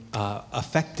been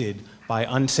affected by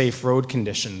unsafe road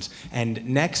conditions. And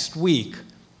next week,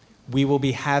 we will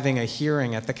be having a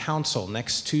hearing at the council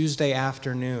next Tuesday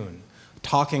afternoon,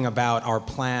 talking about our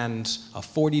plans, a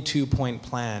 42-point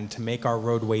plan to make our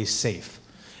roadways safe.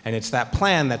 And it's that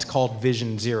plan that's called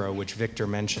Vision Zero, which Victor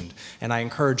mentioned. And I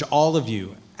encourage all of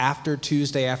you, after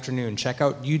Tuesday afternoon, check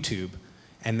out YouTube,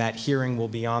 and that hearing will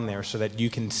be on there so that you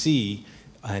can see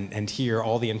and hear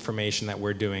all the information that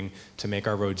we're doing to make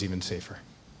our roads even safer.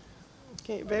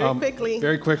 Okay, very quickly.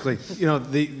 Very quickly.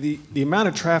 The amount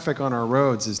of traffic on our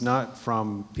roads is not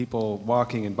from people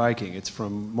walking and biking. It's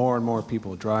from more and more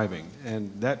people driving.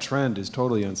 And that trend is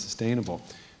totally unsustainable.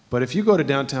 But if you go to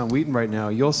downtown Wheaton right now,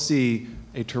 you'll see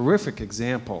a terrific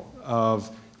example of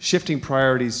shifting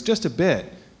priorities just a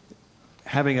bit,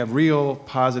 having a real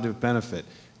positive benefit.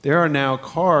 There are now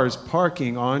cars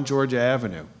parking on Georgia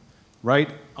Avenue, right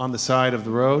on the side of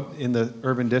the road in the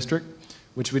urban district,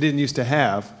 which we didn't used to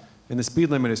have, and the speed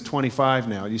limit is 25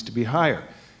 now. It used to be higher.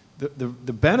 The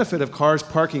benefit of cars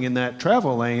parking in that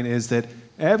travel lane is that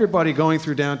everybody going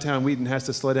through downtown Wheaton has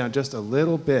to slow down just a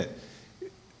little bit.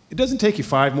 It doesn't take you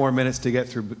 5 more minutes to get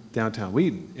through downtown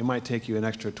Wheaton. It might take you an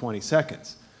extra 20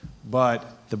 seconds. But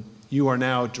you are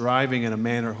now driving in a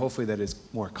manner, hopefully, that is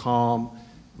more calm,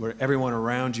 where everyone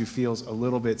around you feels a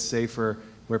little bit safer,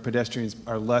 where pedestrians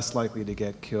are less likely to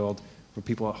get killed, where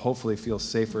people hopefully feel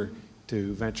safer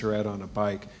to venture out on a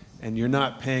bike. And you're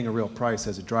not paying a real price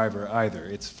as a driver either.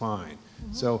 It's fine.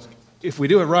 So if we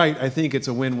do it right, I think it's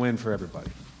a win-win for everybody.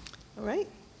 All right.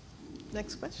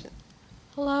 Next question.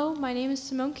 Hello, my name is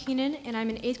Simone Keenan, and I'm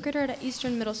an 8th grader at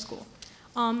Eastern Middle School.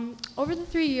 Over the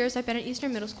 3 years I've been at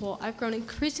Eastern Middle School, I've grown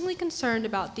increasingly concerned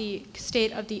about the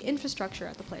state of the infrastructure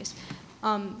at the place.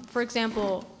 For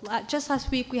example, just last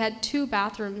week we had 2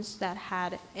 bathrooms that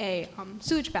had a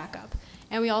sewage backup.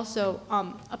 And we also,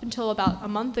 up until about a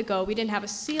month ago, we didn't have a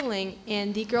ceiling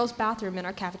in the girls' bathroom in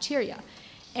our cafeteria.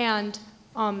 And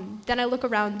then I look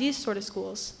around these sort of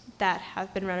schools that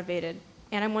have been renovated,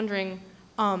 and I'm wondering,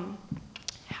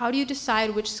 how do you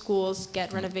decide which schools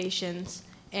get renovations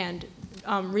and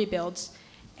rebuilds?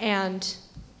 And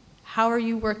how are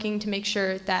you working to make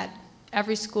sure that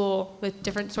every school with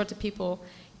different sorts of people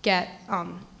get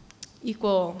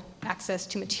equal access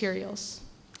to materials?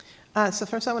 So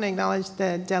first I want to acknowledge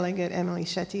that Delegate Emily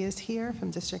Shetty is here from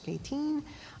District 18.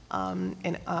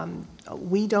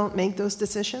 We don't make those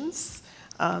decisions,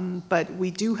 but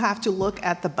we do have to look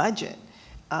at the budget.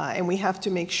 And we have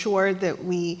to make sure that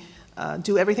we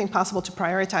do everything possible to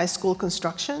prioritize school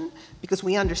construction, because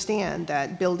we understand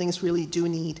that buildings really do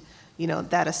need,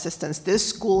 that assistance. This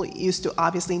school used to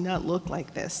obviously not look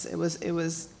like this. It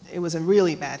was in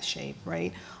really bad shape,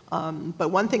 right? But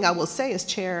one thing I will say as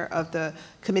chair of the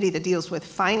committee that deals with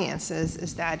finances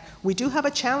is that we do have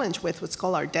a challenge with what's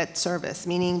called our debt service,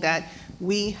 meaning that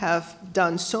we have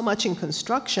done so much in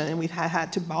construction and we've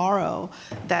had to borrow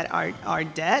that our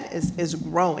debt is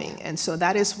growing. And so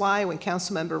that is why when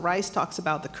Councilmember Rice talks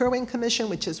about the Kerwin Commission,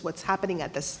 which is what's happening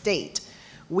at the state,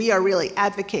 we are really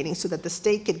advocating so that the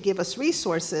state could give us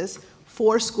resources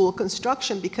for school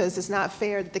construction, because it's not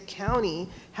fair that the county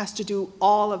has to do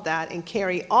all of that and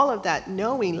carry all of that,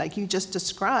 knowing, like you just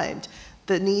described,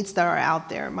 the needs that are out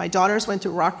there. My daughters went to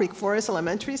Rock Creek Forest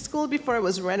Elementary School before it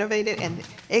was renovated, and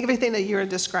everything that you're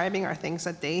describing are things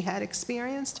that they had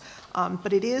experienced.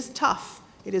 But it is tough.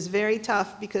 It is very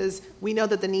tough, because we know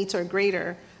that the needs are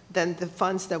greater than the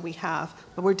funds that we have,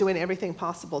 but we're doing everything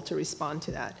possible to respond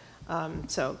to that.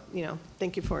 So,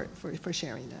 thank you for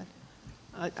sharing that.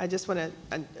 I just want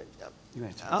to,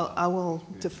 I will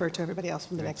defer to everybody else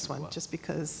from the next one, just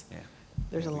because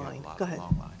there's a line. Go ahead.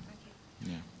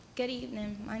 Good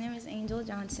evening. My name is Angel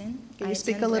Johnson. Can you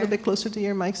speak a little bit closer to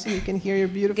your mic so you can hear your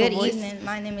beautiful voice? Good evening.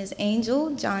 My name is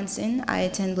Angel Johnson. I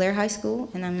attend Blair High School,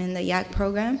 and I'm in the YAC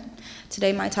program.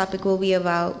 Today, my topic will be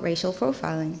about racial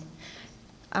profiling.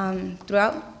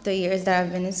 Throughout the years that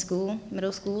I've been in school,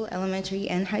 middle school, elementary,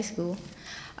 and high school,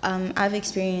 I've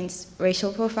experienced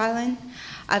racial profiling.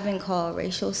 I've been called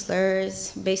racial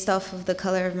slurs based off of the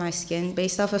color of my skin,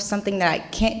 based off of something that I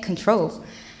can't control.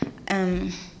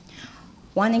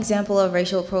 One example of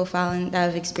racial profiling that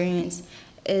I've experienced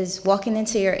is walking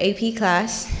into your AP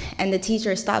class and the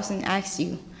teacher stops and asks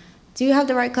you, "Do you have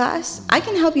the right class? I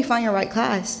can help you find your right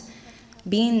class."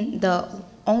 Being the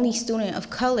only student of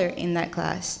color in that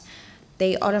class,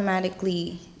 they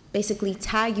automatically basically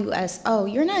tag you as, "Oh,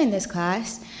 you're not in this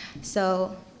class."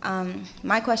 So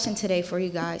my question today for you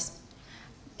guys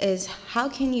is, how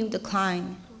can you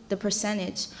decline the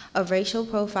percentage of racial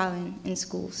profiling in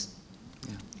schools?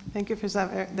 Thank you for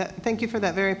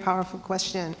that very powerful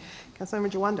question.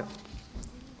 Councilmember Jawando.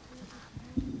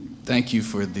 Thank you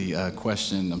for the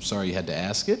question. I'm sorry you had to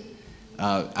ask it.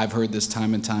 I've heard this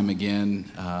time and time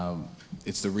again.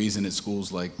 It's the reason at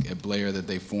schools like at Blair that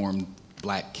they formed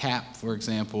Black CAP, for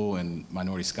example, and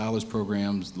minority scholars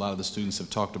programs. A lot of the students have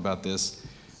talked about this.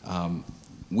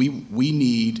 We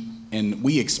need and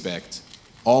we expect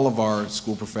all of our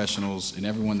school professionals and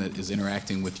everyone that is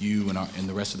interacting with you and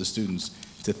the rest of the students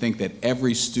to think that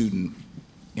every student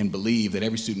and believe that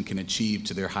every student can achieve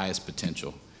to their highest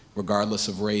potential, regardless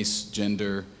of race,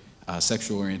 gender,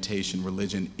 sexual orientation,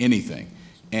 religion, anything.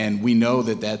 And we know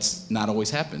that that's not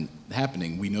always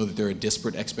happening. We know that there are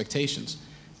disparate expectations.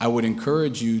 I would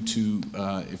encourage you to,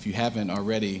 if you haven't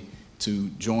already, to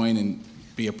join and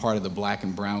be a part of the Black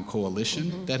and Brown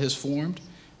Coalition that has formed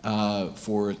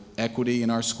for equity in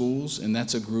our schools. And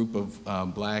that's a group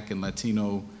of Black and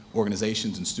Latino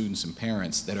organizations and students and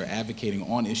parents that are advocating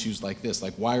on issues like this,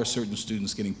 like why are certain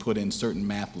students getting put in certain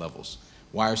math levels?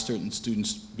 Why are certain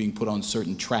students being put on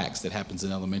certain tracks that happens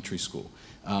in elementary school?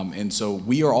 And so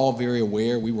we are all very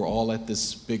aware. We were all at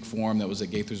this big forum that was at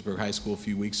Gaithersburg High School a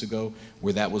few weeks ago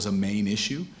where that was a main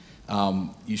issue.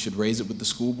 You should raise it with the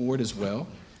school board as well,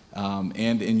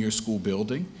 and in your school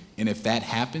building. And if that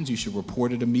happens, you should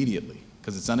report it immediately,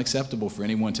 because it's unacceptable for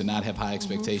anyone to not have high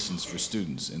expectations for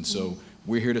students. And so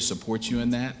we're here to support you in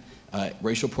that.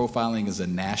 Racial profiling is a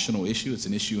national issue. It's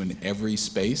an issue in every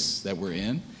space that we're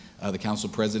in. The council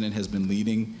president has been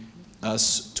leading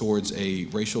us towards a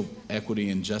Racial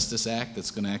Equity and Justice Act that's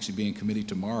going to actually be in committee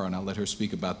tomorrow, and I'll let her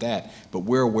speak about that. But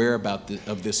we're aware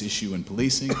of this issue in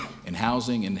policing, in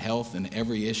housing, in health, and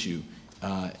every issue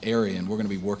area, and we're going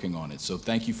to be working on it. So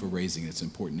thank you for raising it. It's an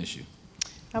important issue.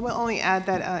 I will only add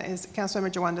that, as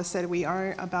Councilmember Jawanda said,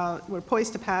 we're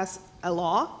poised to pass a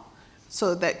law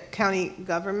so that county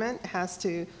government has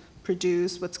to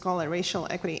produce what's called a racial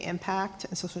equity impact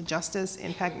and social justice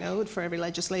impact note for every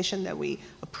legislation that we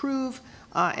approve,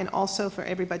 and also for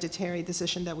every budgetary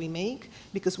decision that we make,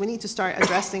 because we need to start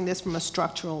addressing this from a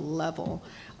structural level.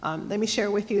 Let me share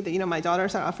with you that, my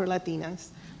daughters are Afro-Latinas,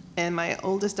 and my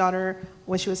oldest daughter,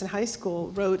 when she was in high school,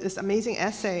 wrote this amazing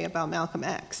essay about Malcolm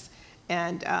X,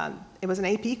 and it was an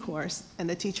AP course, and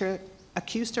the teacher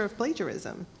accused her of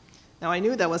plagiarism. Now, I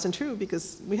knew that wasn't true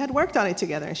because we had worked on it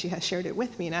together and she had shared it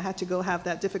with me, and I had to go have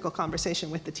that difficult conversation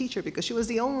with the teacher because she was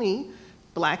the only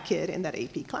black kid in that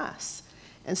AP class.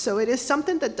 And so it is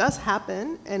something that does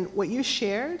happen, and what you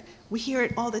shared, we hear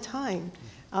it all the time.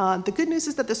 The good news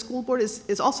is that the school board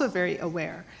is also very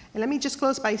aware. And let me just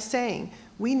close by saying,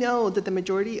 we know that the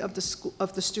majority of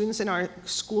the students in our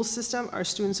school system are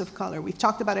students of color. We've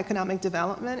talked about economic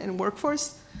development and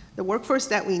workforce, the workforce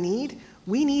that we need.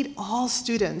 We need all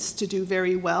students to do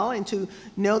very well and to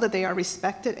know that they are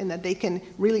respected and that they can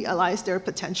really realize their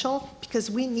potential,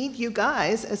 because we need you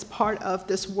guys as part of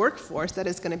this workforce that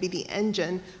is going to be the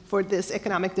engine for this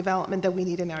economic development that we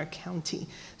need in our county.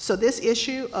 So this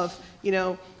issue of,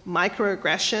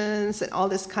 microaggressions and all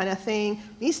this kind of thing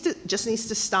just needs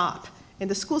to stop. And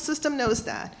the school system knows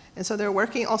that. And so they're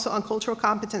working also on cultural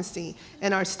competency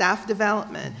and our staff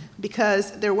development,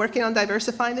 because they're working on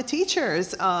diversifying the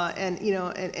teachers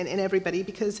and everybody,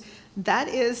 because that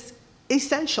is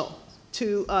essential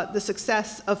to the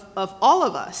success of all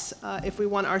of us if we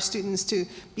want our students to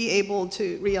be able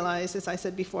to realize, as I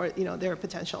said before, their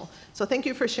potential. So thank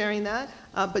you for sharing that,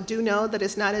 but do know that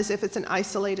it's not as if it's an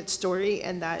isolated story,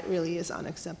 and that really is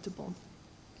unacceptable.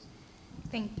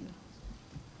 Thank you.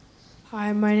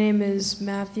 Hi, my name is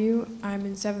Matthew. I'm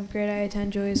in 7th grade. I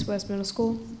attend Julius West Middle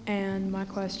School, and my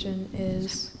question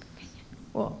is,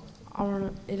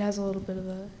 it has a little bit of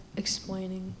a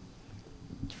explaining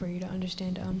for you to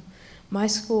understand. My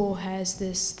school has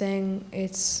this thing,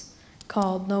 it's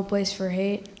called No Place for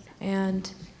Hate, and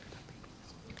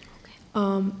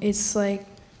it's like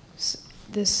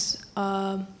this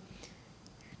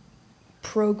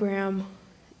program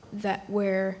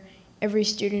where every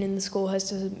student in the school has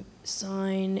to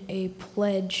sign a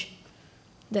pledge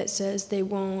that says they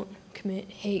won't commit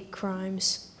hate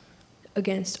crimes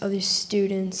against other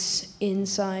students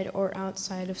inside or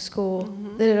outside of school.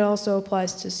 That it also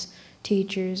applies to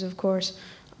teachers, of course.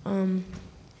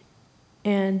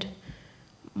 And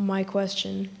my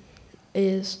question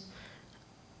is,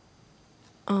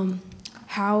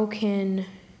 how can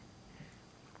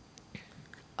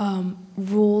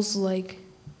rules like,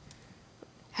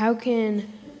 how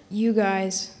can you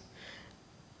guys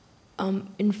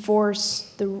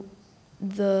enforce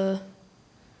the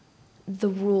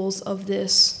rules of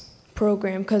this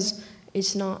program, because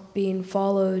it's not being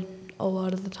followed a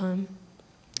lot of the time,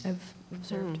 I've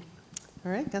observed.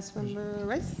 All right, Councilmember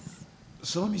Rice.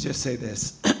 So let me just say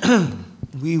this.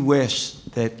 We wish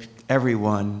that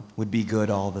everyone would be good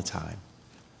all the time.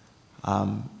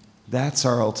 That's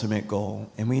our ultimate goal.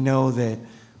 And we know that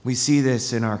we see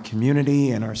this in our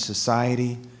community and our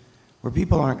society, where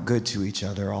people aren't good to each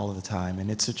other all of the time.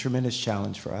 And it's a tremendous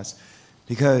challenge for us,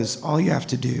 because all you have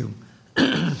to do,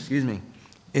 excuse me,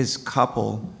 is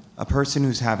couple a person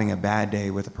who's having a bad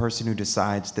day with a person who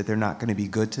decides that they're not going to be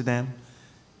good to them,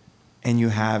 and you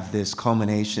have this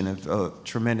culmination of a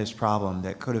tremendous problem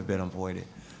that could have been avoided.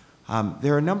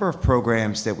 There are a number of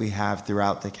programs that we have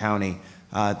throughout the county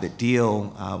that deal,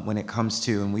 when it comes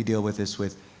to, and we deal with this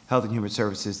with Health and Human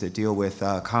Services, that deal with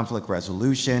conflict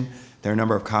resolution. There are a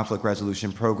number of conflict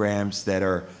resolution programs that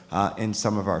are in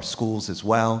some of our schools as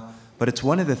well. But it's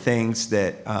one of the things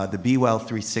that the Be Well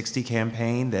 360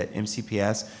 campaign that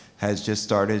MCPS has just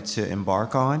started to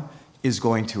embark on is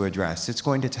going to address. It's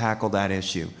going to tackle that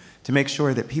issue to make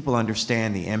sure that people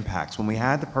understand the impacts. When we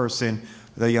had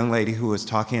the young lady who was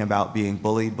talking about being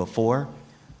bullied before,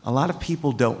 a lot of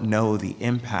people don't know the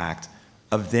impact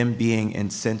of them being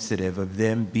insensitive, of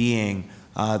them being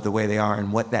the way they are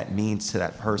and what that means to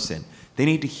that person. They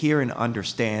need to hear and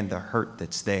understand the hurt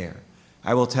that's there.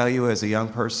 I will tell you, as a young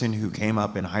person who came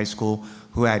up in high school,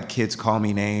 who had kids call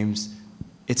me names,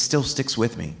 it still sticks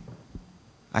with me.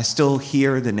 I still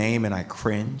hear the name and I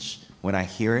cringe when I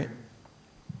hear it.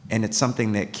 And it's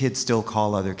something that kids still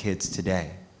call other kids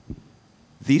today.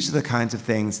 These are the kinds of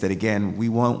things that, again, we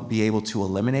won't be able to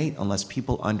eliminate unless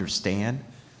people understand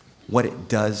what it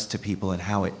does to people and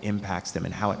how it impacts them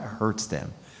and how it hurts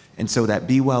them. And so that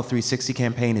Be Well 360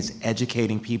 campaign is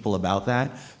educating people about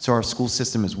that. So our school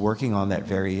system is working on that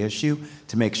very issue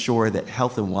to make sure that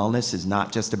health and wellness is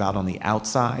not just about on the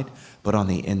outside, but on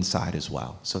the inside as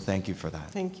well. So thank you for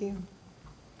that. Thank you.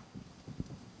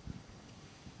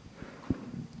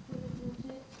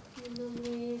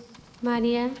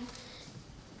 María,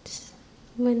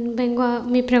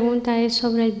 mi pregunta es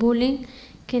sobre el bullying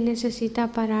que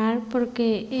necesita parar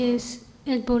porque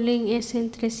el bullying es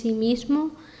entre sí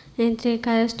mismo, entre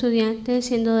cada estudiante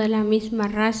siendo de la misma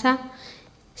raza,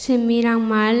 se miran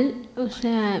mal, o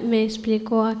sea, me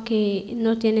explicó a que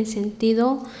no tiene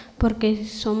sentido porque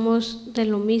somos de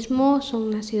lo mismo,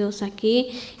 son nacidos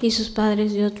aquí y sus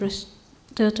padres de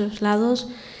otros lados.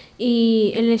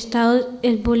 Y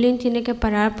el bullying tiene que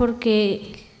parar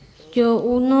porque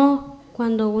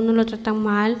cuando uno lo trata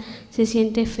mal, se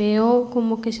siente feo,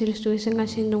 como que si lo estuviesen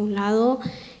haciendo a un lado.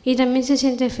 Y también se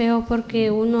siente feo porque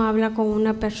uno habla con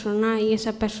una persona y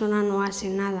esa persona no hace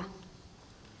nada.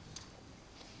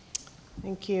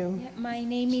 Thank you. Yeah, my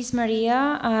name is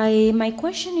Maria. My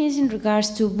question is in regards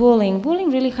to bullying.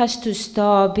 Bullying really has to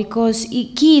stop because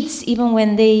kids, even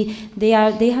when they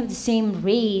have the same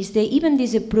race, they even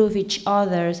disapprove each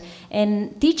others,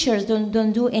 and teachers don't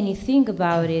do anything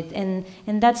about it, and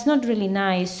that's not really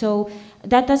nice. So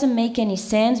that doesn't make any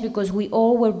sense because we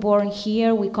all were born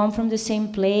here. We come from the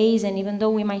same place, and even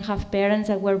though we might have parents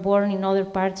that were born in other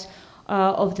parts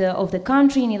of the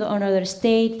country, in another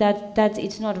state, that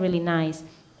it's not really nice.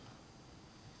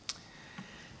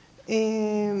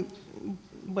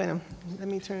 Bueno, let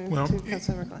me turn Well, to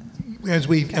Councilmember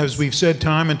Glass. As we've said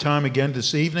time and time again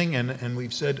this evening, and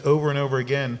we've said over and over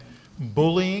again,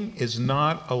 bullying is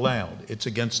not allowed. It's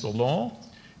against the law,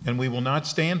 and we will not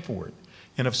stand for it.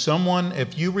 And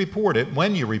if you report it,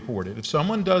 when you report it, if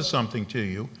someone does something to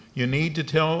you, you need to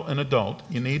tell an adult,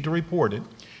 you need to report it.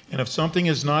 And if something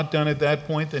is not done at that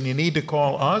point, then you need to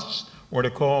call us or to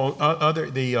call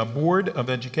the Board of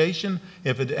Education.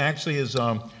 If it actually is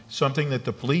something that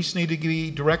the police need to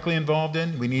be directly involved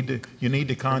in, you need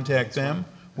to contact them.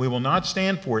 We will not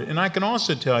stand for it. And I can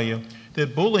also tell you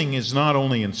that bullying is not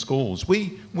only in schools.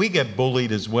 We get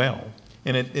bullied as well.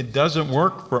 And it doesn't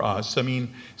work for us. I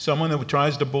mean, someone that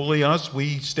tries to bully us,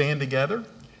 we stand together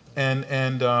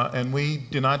and we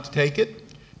do not take it.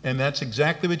 And that's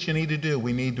exactly what you need to do.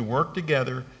 We need to work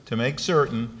together to make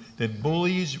certain that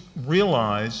bullies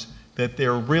realize that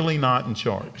they're really not in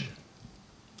charge.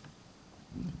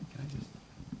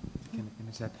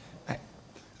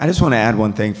 I just want to add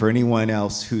one thing for anyone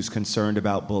else who's concerned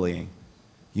about bullying.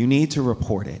 You need to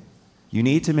report it. You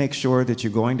need to make sure that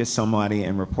you're going to somebody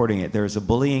and reporting it. There's a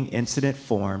bullying incident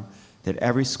form that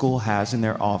every school has in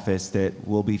their office that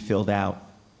will be filled out.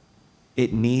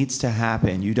 It needs to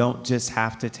happen. You don't just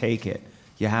have to take it.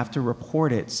 You have to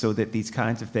report it so that these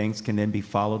kinds of things can then be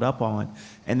followed up on,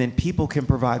 and then people can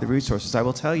provide the resources. I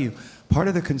will tell you, part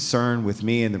of the concern with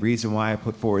me and the reason why I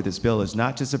put forward this bill is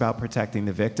not just about protecting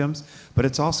the victims, but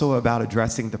it's also about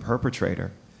addressing the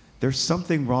perpetrator. There's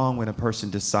something wrong when a person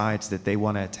decides that they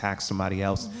want to attack somebody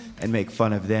else and make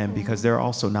fun of them because they're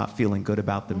also not feeling good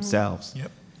about themselves.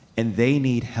 Yep. And they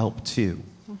need help too,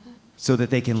 so that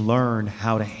they can learn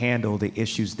how to handle the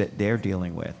issues that they're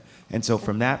dealing with. And so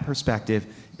from that perspective,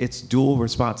 it's dual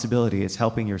responsibility. It's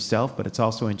helping yourself, but it's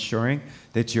also ensuring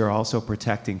that you're also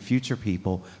protecting future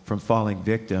people from falling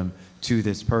victim to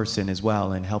this person as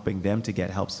well and helping them to get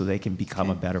help so they can become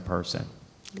a better person.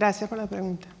 Gracias por la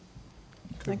pregunta.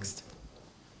 Next.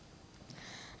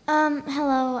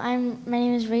 Hello, my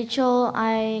name is Rachel.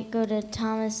 I go to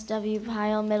Thomas W.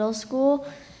 Pyle Middle School.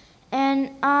 And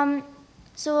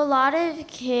so a lot of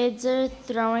kids are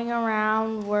throwing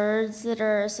around words that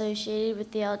are associated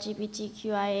with the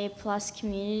LGBTQIA plus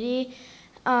community,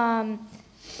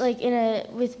 like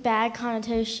with bad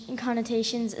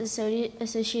connotations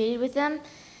associated with them.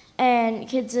 And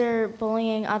kids are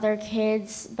bullying other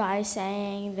kids by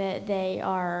saying that they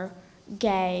are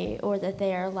gay or that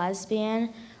they are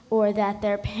lesbian or that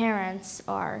their parents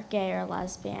are gay or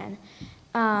lesbian.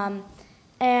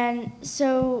 And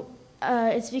so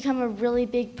it's become a really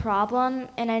big problem,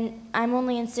 and I'm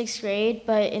only in 6th grade,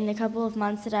 but in the couple of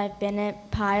months that I've been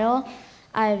at Pyle,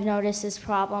 I've noticed this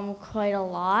problem quite a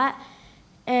lot.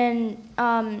 And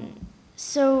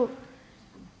so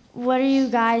what are you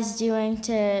guys doing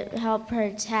to help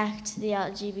protect the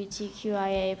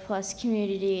LGBTQIA plus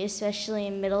community, especially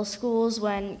in middle schools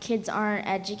when kids aren't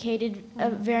educated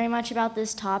very much about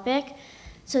this topic?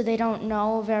 So they don't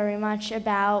know very much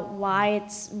about why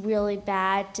it's really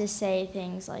bad to say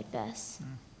things like this.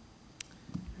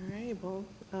 All right, well,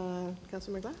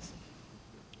 Councilmember Glass.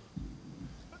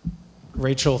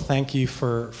 Rachel, thank you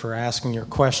for asking your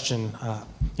question.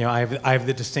 You know, I have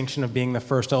the distinction of being the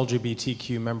first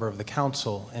LGBTQ member of the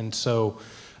council, and so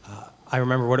I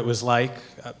remember what it was like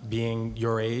being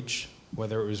your age,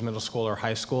 whether it was middle school or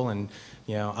high school, and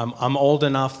you know, I'm old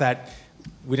enough that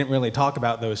we didn't really talk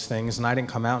about those things, and I didn't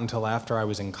come out until after I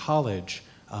was in college,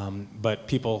 but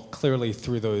people clearly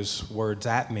threw those words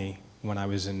at me when I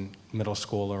was in middle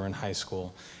school or in high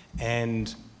school.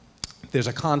 And there's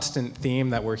a constant theme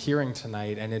that we're hearing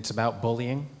tonight, and it's about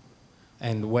bullying,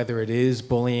 and whether it is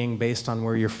bullying based on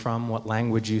where you're from, what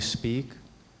language you speak,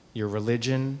 your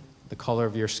religion, the color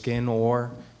of your skin,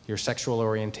 or your sexual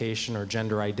orientation or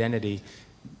gender identity,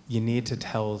 you need to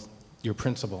tell your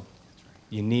principal.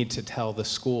 You need to tell the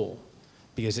school,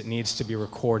 because it needs to be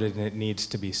recorded and it needs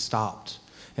to be stopped.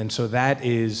 And so that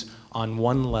is, on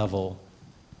one level,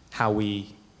 how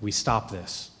we stop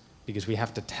this, because we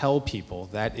have to tell people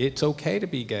that it's okay to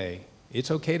be gay.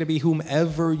 It's okay to be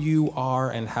whomever you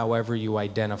are and however you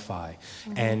identify.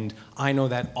 Mm-hmm. And I know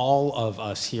that all of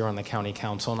us here on the county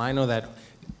council, and I know that,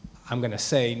 I'm going to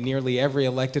say, nearly every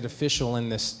elected official in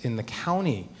the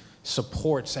county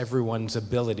supports everyone's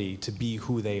ability to be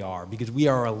who they are, because we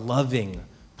are a loving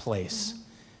place. Mm-hmm.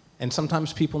 And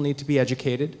sometimes people need to be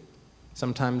educated.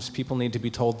 Sometimes people need to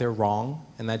be told they're wrong,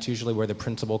 and that's usually where the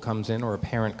principal comes in or a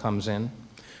parent comes in.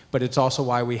 But it's also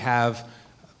why we have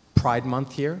Pride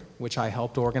Month here, which I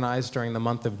helped organize during the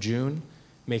month of June,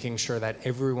 making sure that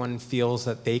everyone feels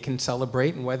that they can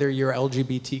celebrate, and whether you're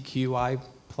LGBTQI+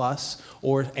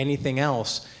 or anything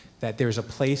else, that there's a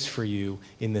place for you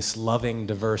in this loving,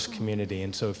 diverse community.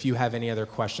 And so if you have any other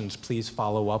questions, please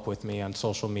follow up with me on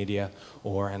social media,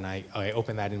 and I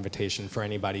open that invitation for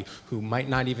anybody who might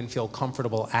not even feel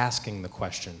comfortable asking the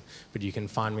question, but you can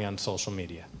find me on social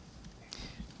media.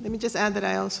 Let me just add that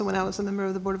I also, when I was a member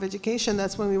of the Board of Education,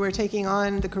 that's when we were taking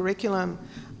on the curriculum,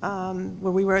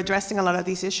 where we were addressing a lot of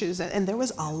these issues, and there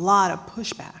was a lot of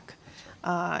pushback.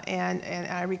 And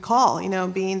I recall, you know,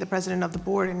 being the president of the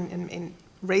board and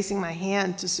raising my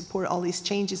hand to support all these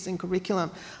changes in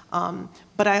curriculum.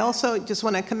 But I also just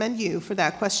want to commend you for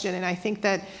that question, and I think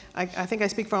that, I think I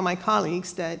speak for all my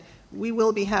colleagues, that we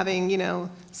will be having, you know,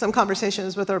 some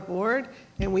conversations with our board,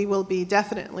 and we will be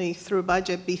definitely, through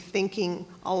budget, be thinking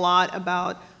a lot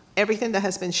about everything that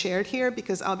has been shared here,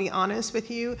 because I'll be honest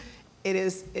with you,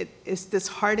 it's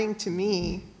disheartening to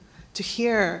me to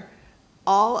hear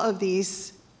all of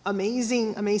these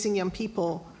amazing, amazing young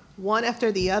people, one after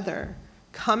the other,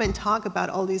 come and talk about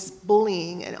all this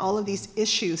bullying and all of these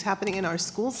issues happening in our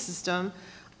school system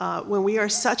when we are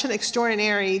such an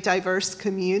extraordinary, diverse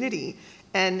community.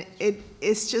 And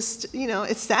it's just, you know,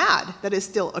 it's sad that it's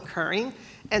still occurring.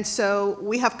 And so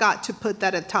we have got to put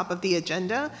that at the top of the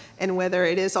agenda, and whether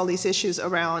it is all these issues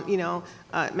around, you know,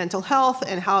 mental health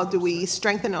and how do we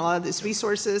strengthen a lot of these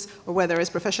resources, or whether it's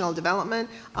professional development,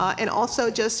 and also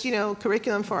just, you know,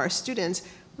 curriculum for our students,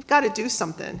 we've got to do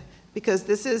something, because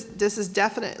this is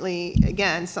definitely,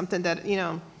 again, something that, you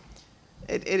know,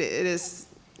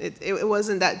 it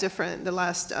wasn't that different the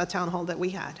last town hall that we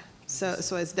had.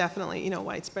 So it's definitely, you know,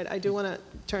 widespread. I do want to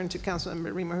turn to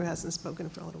Councilmember Reamer, who hasn't spoken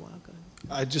for a little while. Go ahead.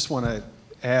 I just want to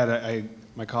add,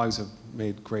 my colleagues have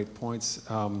made great points.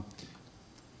 You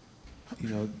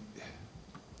know,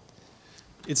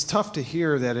 it's tough to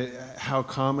hear that how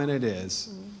common it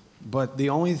is, but the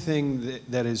only thing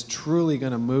that is truly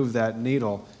going to move that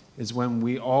needle is when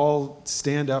we all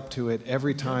stand up to it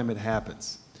every time it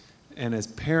happens. And as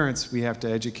parents, we have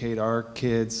to educate our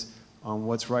kids on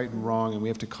what's right and wrong, and we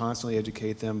have to constantly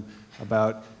educate them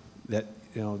about that,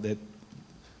 you know, that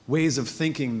ways of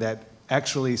thinking that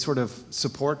actually sort of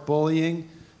support bullying,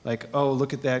 like, oh,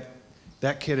 look at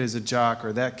that kid is a jock,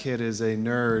 or that kid is a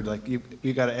nerd. Like,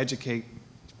 you got to educate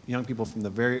young people from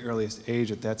the very earliest age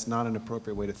that that's not an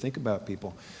appropriate way to think about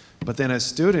people. But then as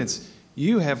students,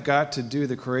 you have got to do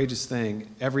the courageous thing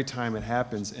every time it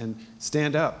happens and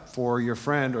stand up for your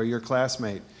friend or your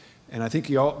classmate. And I think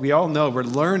we all know we're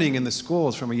learning in the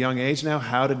schools from a young age now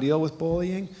how to deal with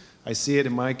bullying. I see it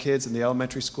in my kids in the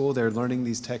elementary school. They're learning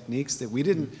these techniques that we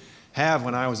didn't have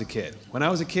when I was a kid. When I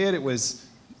was a kid, it was,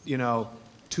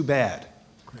 too bad.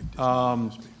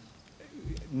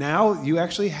 Now you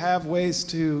actually have ways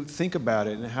to think about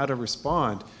it and how to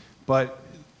respond. But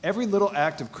every little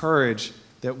act of courage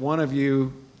that one of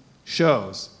you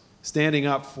shows, standing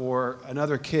up for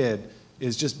another kid,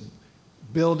 is just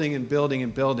building and building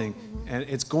and building. And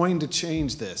it's going to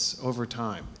change this over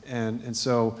time. And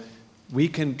so we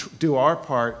can do our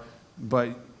part,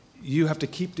 but you have to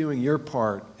keep doing your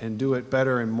part and do it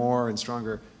better and more and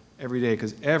stronger every day.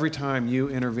 Because every time you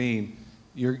intervene,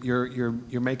 you're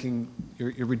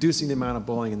reducing the amount of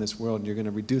bullying in this world, and you're going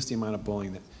to reduce the amount of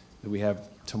bullying that we have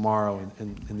tomorrow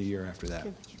and the year after that.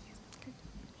 Good.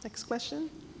 Next question.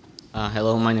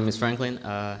 Hello, my name is Franklin.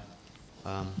 I'm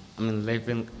in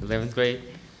 11th grade,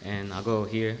 and I go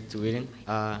here to Wheaton.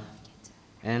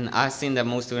 And I've seen that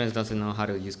most students don't know how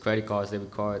to use credit cards, debit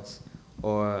cards,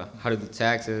 or how to do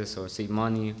taxes, or save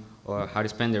money, or how to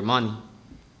spend their money.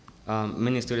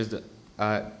 Many students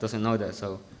doesn't know that.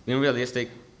 So being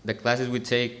realistic, the classes we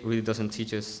take really doesn't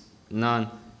teach us none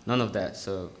of that.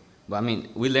 So, but I mean,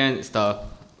 we learn stuff,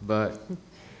 but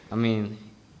I mean,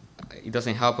 it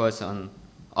doesn't help us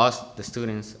the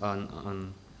students,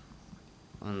 on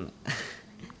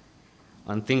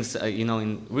things,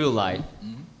 in real life.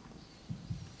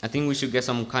 I think we should get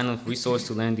some kind of resource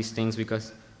to learn these things,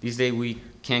 because these days we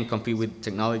can't compete with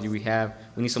technology we have.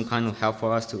 We need some kind of help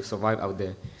for us to survive out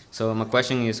there. So my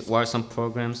question is, what are some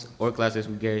programs or classes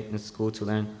we get in school to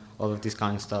learn all of this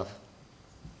kind of stuff?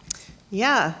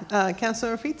 Yeah,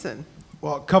 Councilor Wheaton.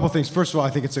 Well, a couple things. First of all, I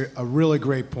think it's a really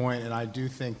great point, and I do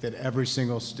think that every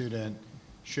single student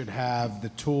should have the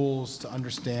tools to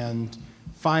understand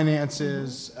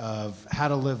finances, of how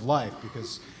to live life,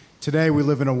 because today we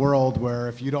live in a world where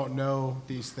if you don't know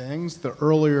these things, the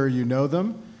earlier you know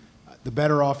them, the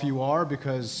better off you are,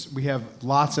 because we have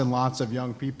lots and lots of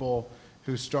young people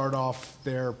who start off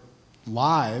their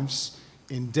lives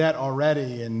in debt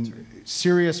already and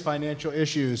serious financial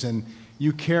issues, and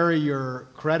you carry your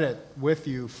credit with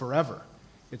you forever.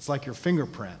 It's like your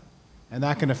fingerprint. And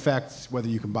that can affect whether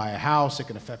you can buy a house, it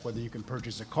can affect whether you can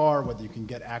purchase a car, whether you can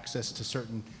get access to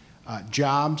certain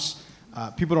jobs.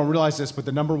 People don't realize this, but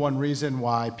the number one reason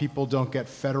why people don't get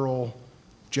federal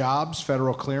jobs,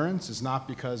 federal clearance, is not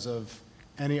because of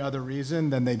any other reason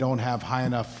than they don't have high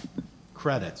enough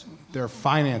credit. Their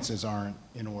finances aren't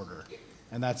in order.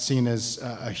 And that's seen as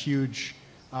a huge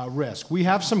risk. We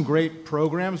have some great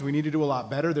programs. We need to do a lot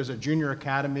better. There's a junior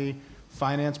academy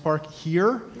finance park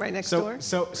here. Right next door.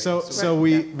 So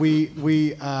we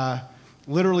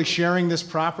literally sharing this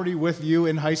property with you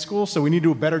in high school. So we need to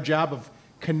do a better job of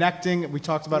connecting. We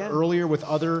talked about earlier with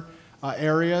other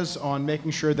areas on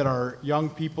making sure that our young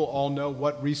people all know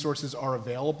what resources are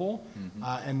available.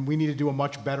 And we need to do a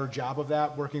much better job of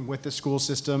that, working with the school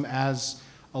system as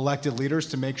elected leaders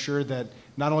to make sure that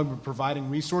not only we're providing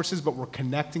resources, but we're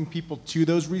connecting people to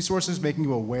those resources, making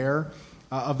you aware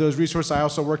of those resources. I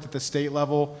also worked at the state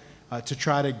level to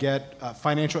try to get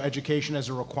financial education as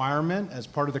a requirement, as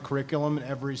part of the curriculum in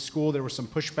every school. There was some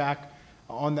pushback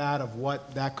on that, of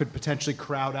what that could potentially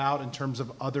crowd out in terms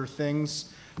of other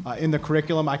things in the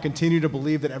curriculum. I continue to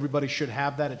believe that everybody should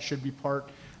have that. It should be part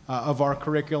of our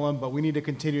curriculum, but we need to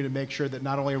continue to make sure that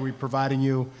not only are we providing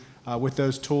you with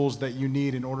those tools that you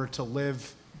need in order to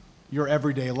live your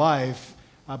everyday life,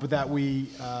 but that we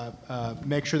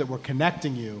make sure that we're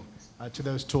connecting you to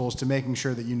those tools, to making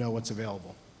sure that you know what's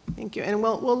available. Thank you. And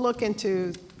we'll look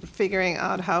into figuring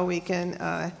out how we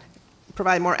can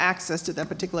provide more access to that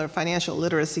particular financial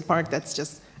literacy park. That's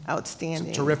just outstanding.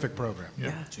 It's a terrific program.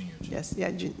 Yeah. Yes,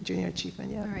 yeah, junior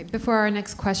achievement, yeah. All right, before our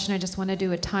next question, I just want to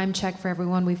do a time check for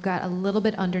everyone. We've got a little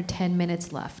bit under 10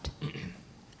 minutes left.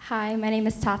 Hi, my name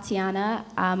is Tatiana.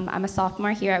 I'm a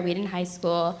sophomore here at Wheaton High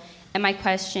School, and my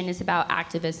question is about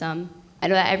activism. I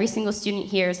know that every single student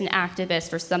here is an activist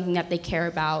for something that they care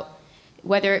about,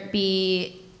 whether it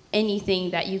be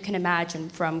anything that you can imagine,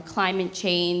 from climate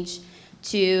change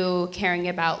to caring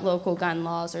about local gun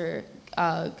laws or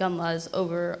gun laws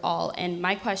overall. And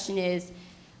my question is,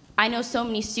 I know so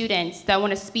many students that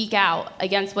want to speak out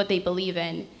against what they believe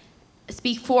in,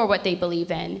 speak for what they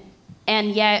believe in,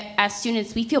 and yet as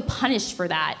students we feel punished for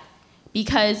that,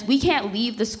 because we can't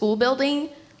leave the school building,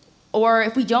 or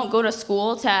if we don't go to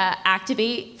school to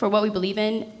activate for what we believe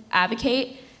in,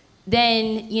 advocate,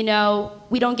 then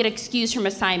we don't get excused from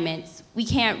assignments. We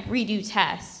can't redo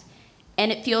tests.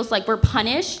 And it feels like we're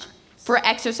punished for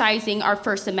exercising our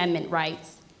First Amendment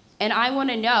rights. And I want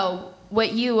to know,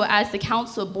 what you as the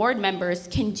council board members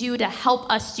can do to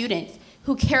help us students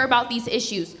who care about these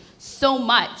issues so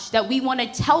much, that we want to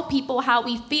tell people how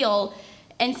we feel.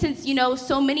 And since, you know,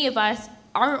 so many of us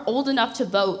aren't old enough to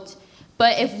vote,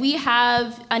 but if we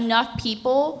have enough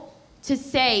people to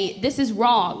say this is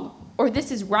wrong or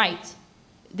this is right,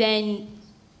 then,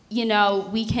 you know,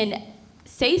 we can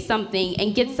say something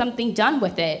and get something done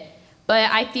with it.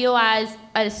 But I feel as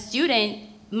a student,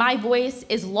 my voice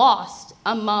is lost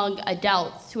among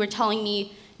adults who are telling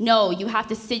me, no, you have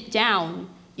to sit down.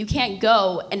 You can't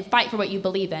go and fight for what you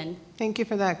believe in. Thank you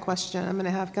for that question. I'm going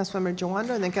to have Councilmember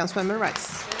Jawanda and then Councilmember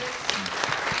Rice.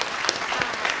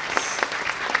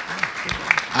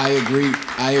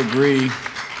 I agree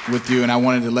with you, and I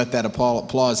wanted to let that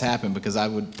applause happen because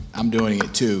I'm doing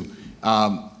it too.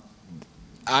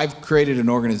 I've created an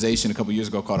organization a couple years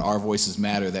ago called Our Voices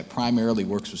Matter that primarily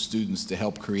works with students to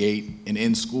help create, and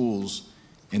in schools,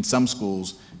 in some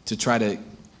schools, to try to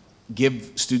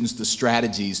give students the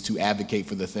strategies to advocate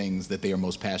for the things that they are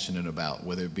most passionate about,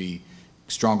 whether it be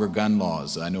stronger gun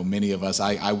laws. I know many of us,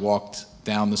 I walked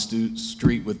down the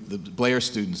street with the Blair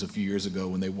students a few years ago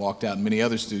when they walked out, and many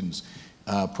other students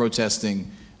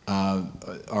protesting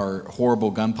our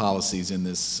horrible gun policies in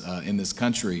this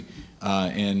country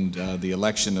and the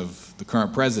election of the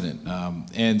current president.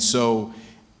 And so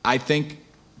I think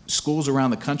schools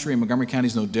around the country, and Montgomery County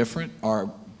is no different, are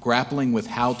grappling with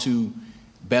how to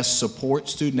best support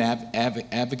student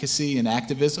advocacy and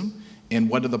activism, and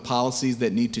what are the policies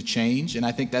that need to change. And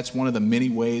I think that's one of the many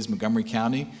ways Montgomery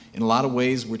County, in a lot of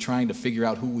ways, we're trying to figure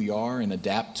out who we are and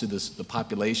adapt to the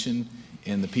population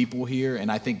and the people here. And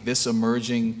I think this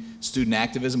emerging student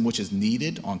activism, which is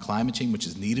needed on climate change, which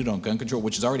is needed on gun control,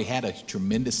 which has already had a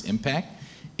tremendous impact,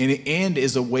 and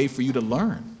is a way for you to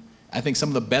learn. I think some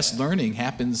of the best learning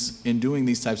happens in doing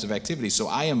these types of activities. So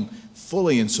I am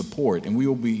fully in support, and we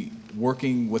will be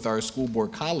working with our school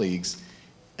board colleagues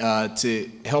to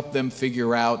help them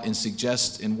figure out and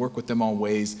suggest and work with them on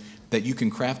ways that you can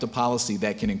craft a policy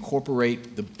that can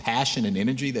incorporate the passion and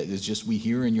energy that is just we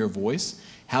hear in your voice,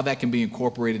 how that can be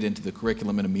incorporated into the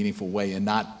curriculum in a meaningful way and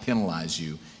not penalize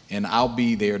you. And I'll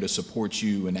be there to support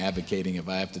you in advocating if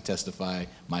I have to testify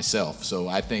myself. So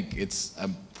I think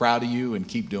I'm proud of you, and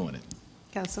keep doing it.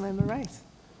 Councilmember Rice.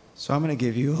 So I'm going to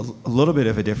give you a little bit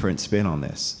of a different spin on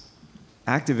this.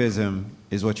 Activism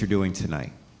is what you're doing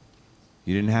tonight.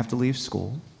 You didn't have to leave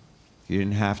school. You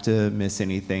didn't have to miss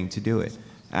anything to do it.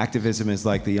 Activism is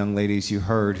like the young ladies you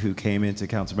heard who came into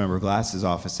Councilmember Glass's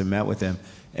office and met with him,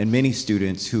 and many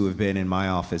students who have been in my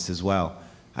office as well.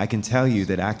 I can tell you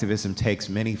that activism takes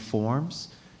many forms,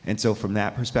 and so from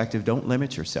that perspective, don't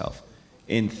limit yourself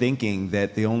in thinking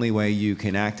that the only way you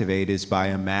can activate is by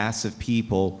a mass of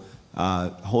people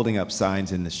holding up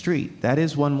signs in the street. That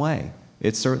is one way.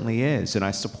 It certainly is, and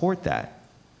I support that.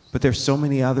 But there's so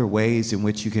many other ways in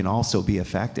which you can also be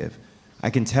effective. I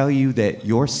can tell you that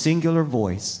your singular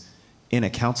voice in a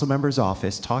council member's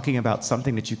office talking about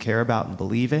something that you care about and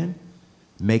believe in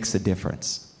makes a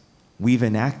difference. We've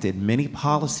enacted many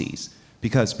policies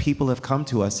because people have come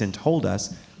to us and told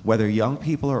us, whether young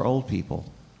people or old people,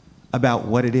 about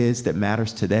what it is that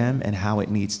matters to them and how it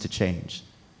needs to change.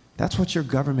 That's what your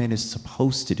government is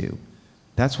supposed to do.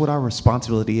 That's what our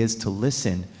responsibility is, to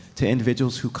listen to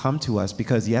individuals who come to us,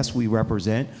 because yes, we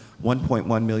represent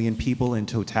 1.1 million people in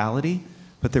totality,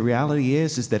 but the reality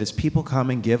is that as people come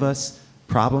and give us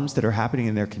problems that are happening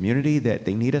in their community that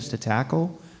they need us to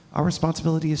tackle, our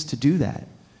responsibility is to do that.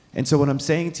 And so what I'm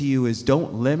saying to you is,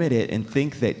 don't limit it and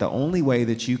think that the only way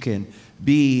that you can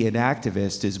be an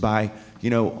activist is by,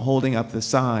 holding up the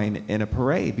sign in a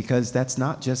parade, because that's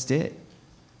not just it.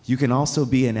 You can also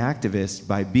be an activist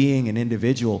by being an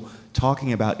individual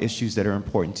talking about issues that are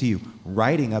important to you,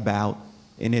 writing about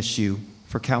an issue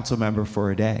for council member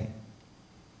for a day.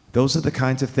 Those are the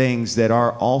kinds of things that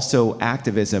are also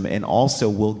activism and also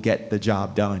will get the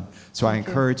job done. So I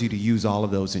encourage you to use all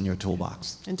of those in your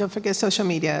toolbox. And don't forget social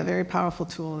media, a very powerful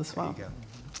tool as well. There you go.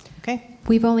 Okay.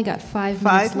 We've only got 5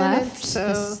 minutes left.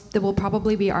 So that will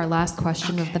probably be our last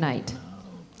question of the night.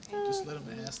 Just let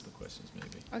them ask the questions,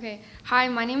 maybe. Okay. Hi,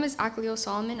 my name is Akaleo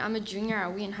Solomon. I'm a junior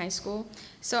at Wheaton High School.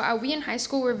 So at Wheaton High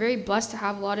School, we're very blessed to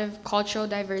have a lot of cultural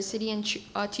diversity and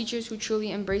teachers who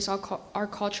truly embrace our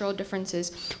cultural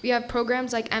differences. We have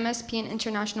programs like MSP and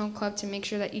International Club to make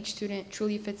sure that each student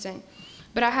truly fits in.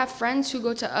 But I have friends who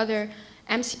go to other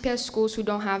MCPS schools who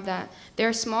don't have that. There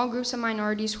are small groups of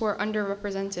minorities who are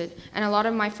underrepresented, and a lot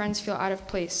of my friends feel out of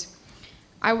place.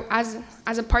 As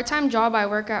a part-time job, I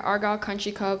work at Argyle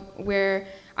Country Club, where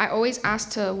I always ask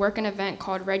to work an event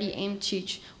called Ready, Aim,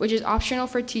 Teach, which is optional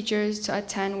for teachers to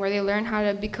attend, where they learn how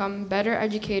to become better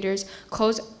educators,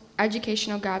 close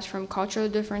educational gaps from cultural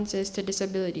differences to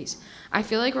disabilities. I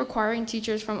feel like requiring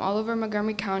teachers from all over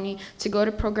Montgomery County to go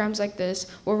to programs like this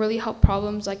will really help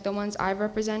problems like the ones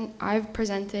I've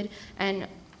presented and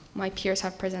my peers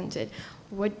have presented.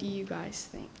 What do you guys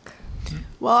think?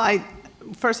 Well,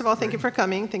 first of all, thank you for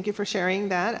coming. Thank you for sharing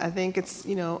that. I think it's,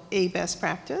 a best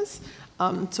practice.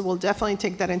 So we'll definitely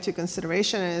take that into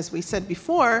consideration. And as we said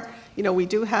before, we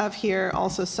do have here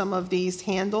also some of these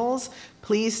handles.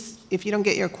 Please, if you don't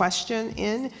get your question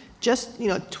in, just,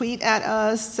 tweet at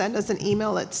us, send us an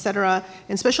email, etc.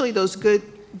 And especially those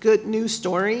good news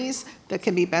stories that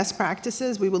can be best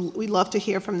practices. We'd love to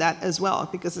hear from that as well,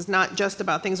 because it's not just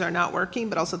about things that are not working,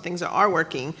 but also things that are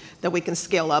working that we can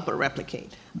scale up or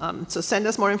replicate. So send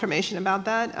us more information about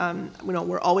that.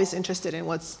 We're always interested in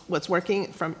what's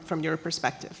working from your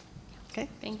perspective. Okay?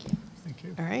 Thank you. Thank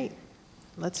you. All right.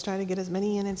 Let's try to get as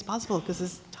many in as possible because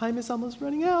this time is almost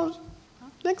running out.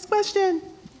 Next question.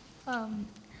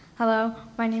 Hello,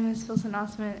 my name is Wilson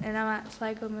Osman, and I'm at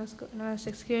Sligo Middle School, and I'm a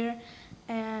 6th grader.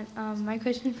 And my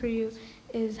question for you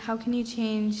is, how can you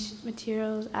change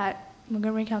materials at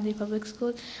Montgomery County Public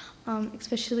Schools,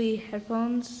 especially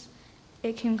headphones?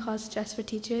 It can cause stress for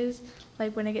teachers,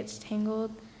 like when it gets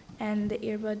tangled and the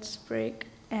earbuds break,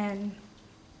 and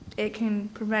it can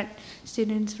prevent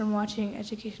students from watching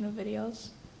educational videos.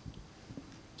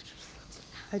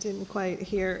 I didn't quite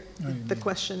hear the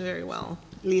question very well.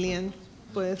 Lilian,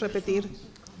 ¿puedes repetir?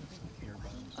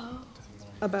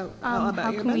 About how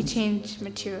your can we best? change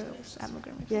materials at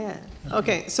Montgomery? Yeah.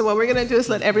 Okay, so what we're going to do is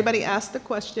let everybody ask the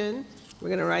question. We're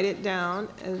going to write it down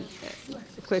and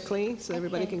quickly so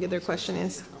everybody can get their question in.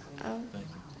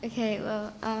 Okay,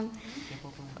 well,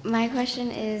 my question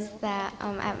is that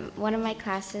at one of my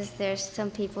classes, there's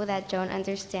some people that don't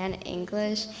understand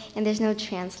English, and there's no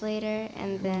translator,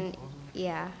 and then,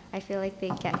 yeah, I feel like they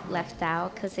get left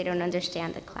out because they don't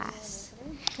understand the class.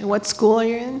 And what school are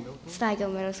you in? Sligo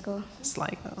Middle School.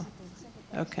 Sligo.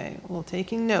 Okay, well,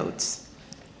 taking notes.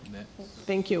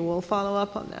 Thank you. We'll follow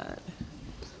up on that.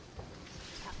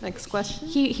 Next question.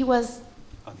 He was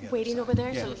waiting over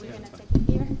there, so we're going to take him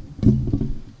here.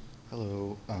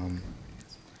 Hello.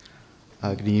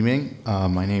 Good evening.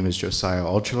 My name is Josiah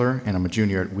Altschuler, and I'm a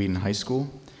junior at Wheaton High School.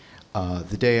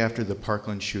 The day after the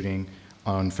Parkland shooting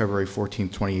on February 14,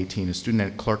 2018, a student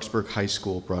at Clarksburg High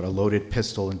School brought a loaded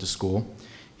pistol into school.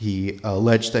 He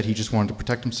alleged that he just wanted to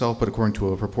protect himself, but according to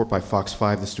a report by Fox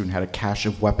 5, the student had a cache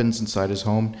of weapons inside his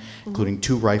home, including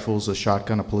 2 rifles, a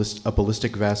shotgun, a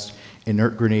ballistic vest,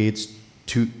 inert grenades,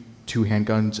 two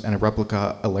handguns, and a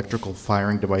replica electrical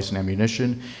firing device and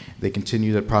ammunition. They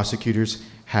continue that prosecutors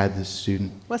had the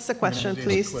student... What's the question,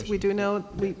 please? We do know,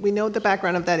 we know the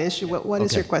background of that issue. What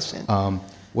is your question?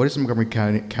 What is the Montgomery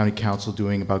County Council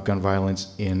doing about gun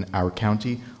violence in our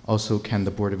county? Also, can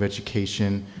the Board of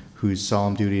Education, whose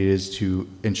solemn duty it is to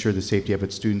ensure the safety of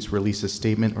its students, release a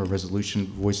statement or resolution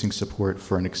voicing support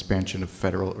for an expansion of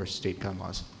federal or state gun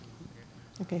laws?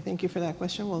 Okay, thank you for that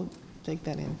question. We'll take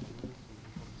that in.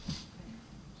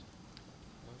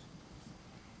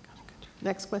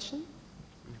 Next question.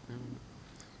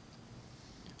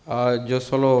 Yo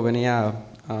solo venía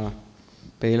a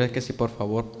pedirles que si por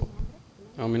favor,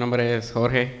 mi nombre es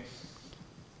Jorge,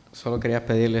 solo quería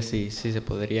pedirles si se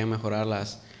podría mejorar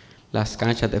las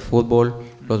canchas de fútbol,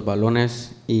 los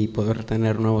balones y poder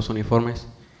tener nuevos uniformes.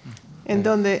 ¿En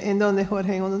dónde,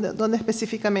 Jorge? ¿Dónde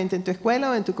específicamente? ¿En tu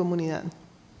escuela o en tu comunidad?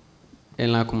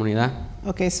 En la comunidad.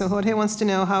 Okay, so Jorge wants to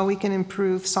know how we can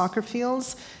improve soccer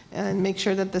fields and make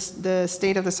sure that the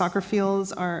state of the soccer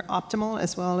fields are optimal,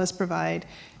 as well as provide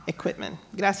equipment.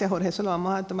 Gracias, Jorge, eso lo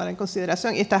vamos a tomar en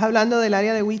consideración. ¿Y estás hablando del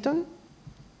área de Wheaton?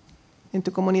 ¿En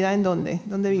tu comunidad en dónde?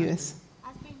 ¿Dónde vives?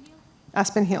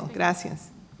 Aspen Hill, gracias.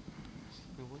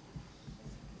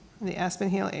 The Aspen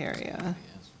Hill area.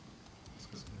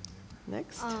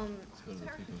 Next.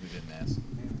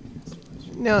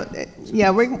 No,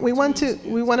 yeah, we want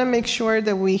to make sure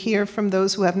that we hear from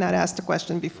those who have not asked a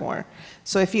question before.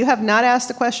 So if you have not asked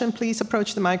a question, please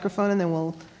approach the microphone and then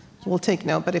we'll take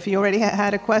note. But if you already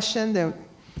had a question, then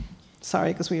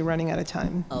sorry, because we're running out of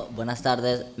time. Buenas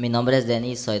tardes, mi nombre es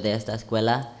Denis, soy de esta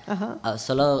escuela.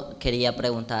 Solo quería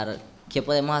preguntar, ¿qué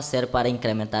podemos hacer para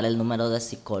incrementar el número de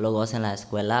psicólogos en la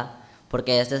escuela?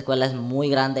 Porque esta escuela es muy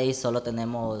grande y solo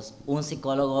tenemos un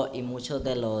psicólogo y muchos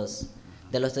de los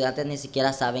estudiantes ni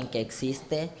siquiera saben que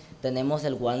existe. Tenemos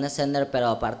el Wellness Center, pero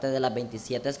aparte de las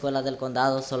 27 escuelas del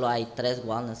condado, solo hay 3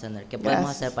 Wellness Centers. ¿Qué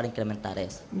podemos hacer para incrementar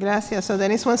eso? Gracias. So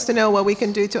Dennis wants to know what we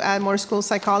can do to add more school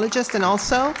psychologists, and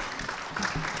also,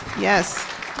 yes,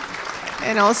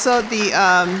 and also the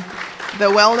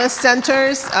wellness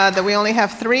centers that we only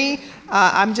have 3.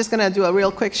 I'm just going to do a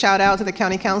real quick shout out to the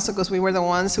county council because we were the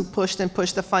ones who pushed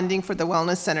the funding for the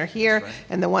wellness center here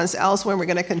and the ones elsewhere. We're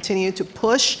going to continue to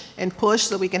push and push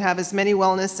so we can have as many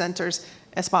wellness centers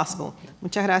as possible.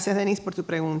 Muchas gracias, Denise, por tu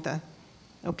pregunta.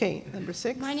 Okay, number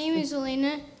 6. My name is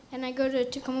Elena, and I go to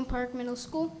Tacoma Park Middle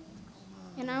School.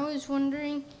 And I was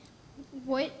wondering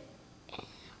why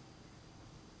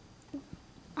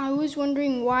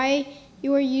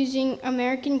you are using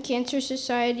American Cancer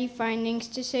Society findings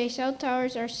to say cell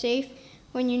towers are safe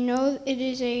when you know it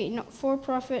is a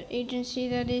for-profit agency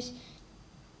that is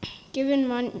given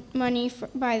money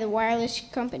by the wireless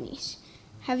companies.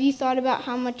 Have you thought about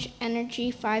how much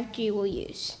energy 5G will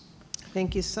use?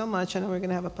 Thank you so much. I know we're going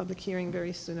to have a public hearing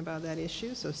very soon about that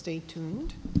issue, so stay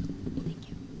tuned.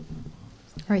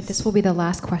 All right, this will be the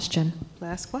last question.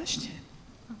 Last question.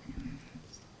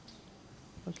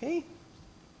 Okay.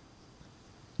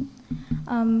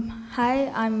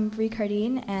 Hi, I'm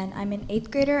Ricardine, and I'm an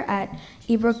 8th grader at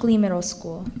Ebrookley Middle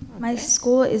School. My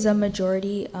school is a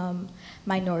majority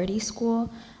minority school,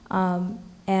 and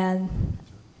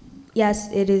yes,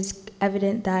 it is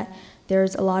evident that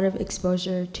there's a lot of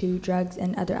exposure to drugs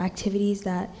and other activities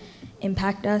that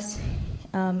impact us,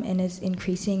 and is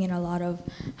increasing in a lot of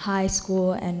high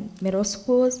school and middle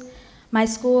schools. My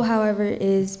school, however,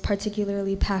 is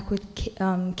particularly packed with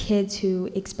kids who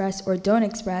express or don't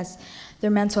express their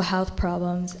mental health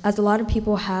problems, as a lot of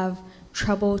people have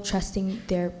trouble trusting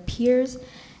their peers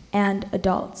and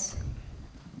adults.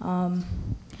 And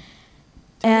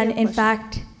in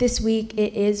fact, this week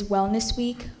it is Wellness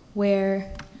Week,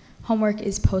 where homework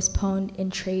is postponed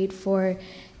in trade for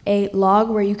a log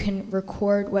where you can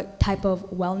record what type of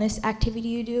wellness activity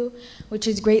you do, which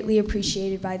is greatly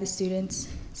appreciated by the students.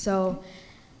 So,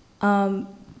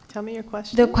 tell me your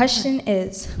question. The question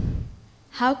is,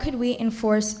 how could we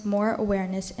enforce more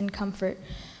awareness and comfort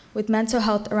with mental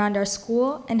health around our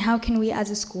school, and how can we as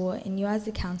a school and you as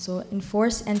the council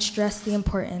enforce and stress the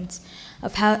importance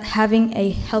of having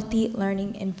a healthy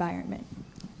learning environment?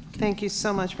 Thank you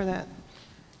so much for that.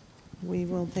 We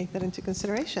will take that into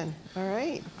consideration. All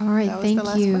right. All right, That was the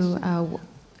last thank you. question.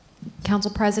 Council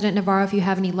President Navarro, if you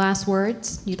have any last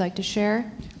words you'd like to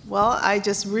share. Well, I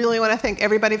just really want to thank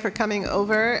everybody for coming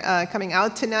over, coming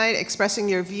out tonight, expressing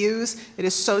your views. It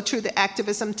is so true that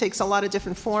activism takes a lot of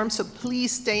different forms, so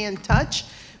please stay in touch.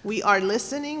 We are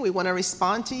listening. We want to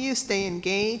respond to you. Stay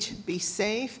engaged. Be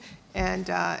safe. And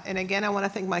again, I want to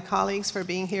thank my colleagues for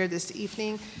being here this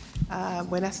evening.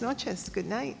 Buenas noches. Good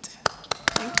night.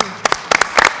 Thank you.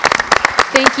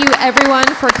 Thank you, everyone,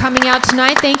 for coming out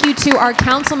tonight. Thank you to our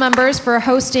council members for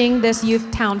hosting this Youth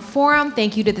Town Forum.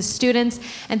 Thank you to the students,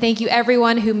 and thank you,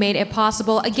 everyone who made it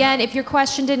possible. Again, if your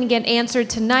question didn't get answered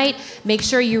tonight, make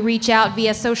sure you reach out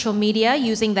via social media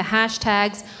using the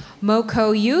hashtags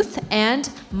MocoYouth and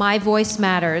My Voice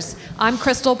Matters. I'm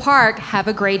Crystal Park. Have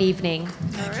a great evening.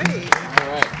 All right.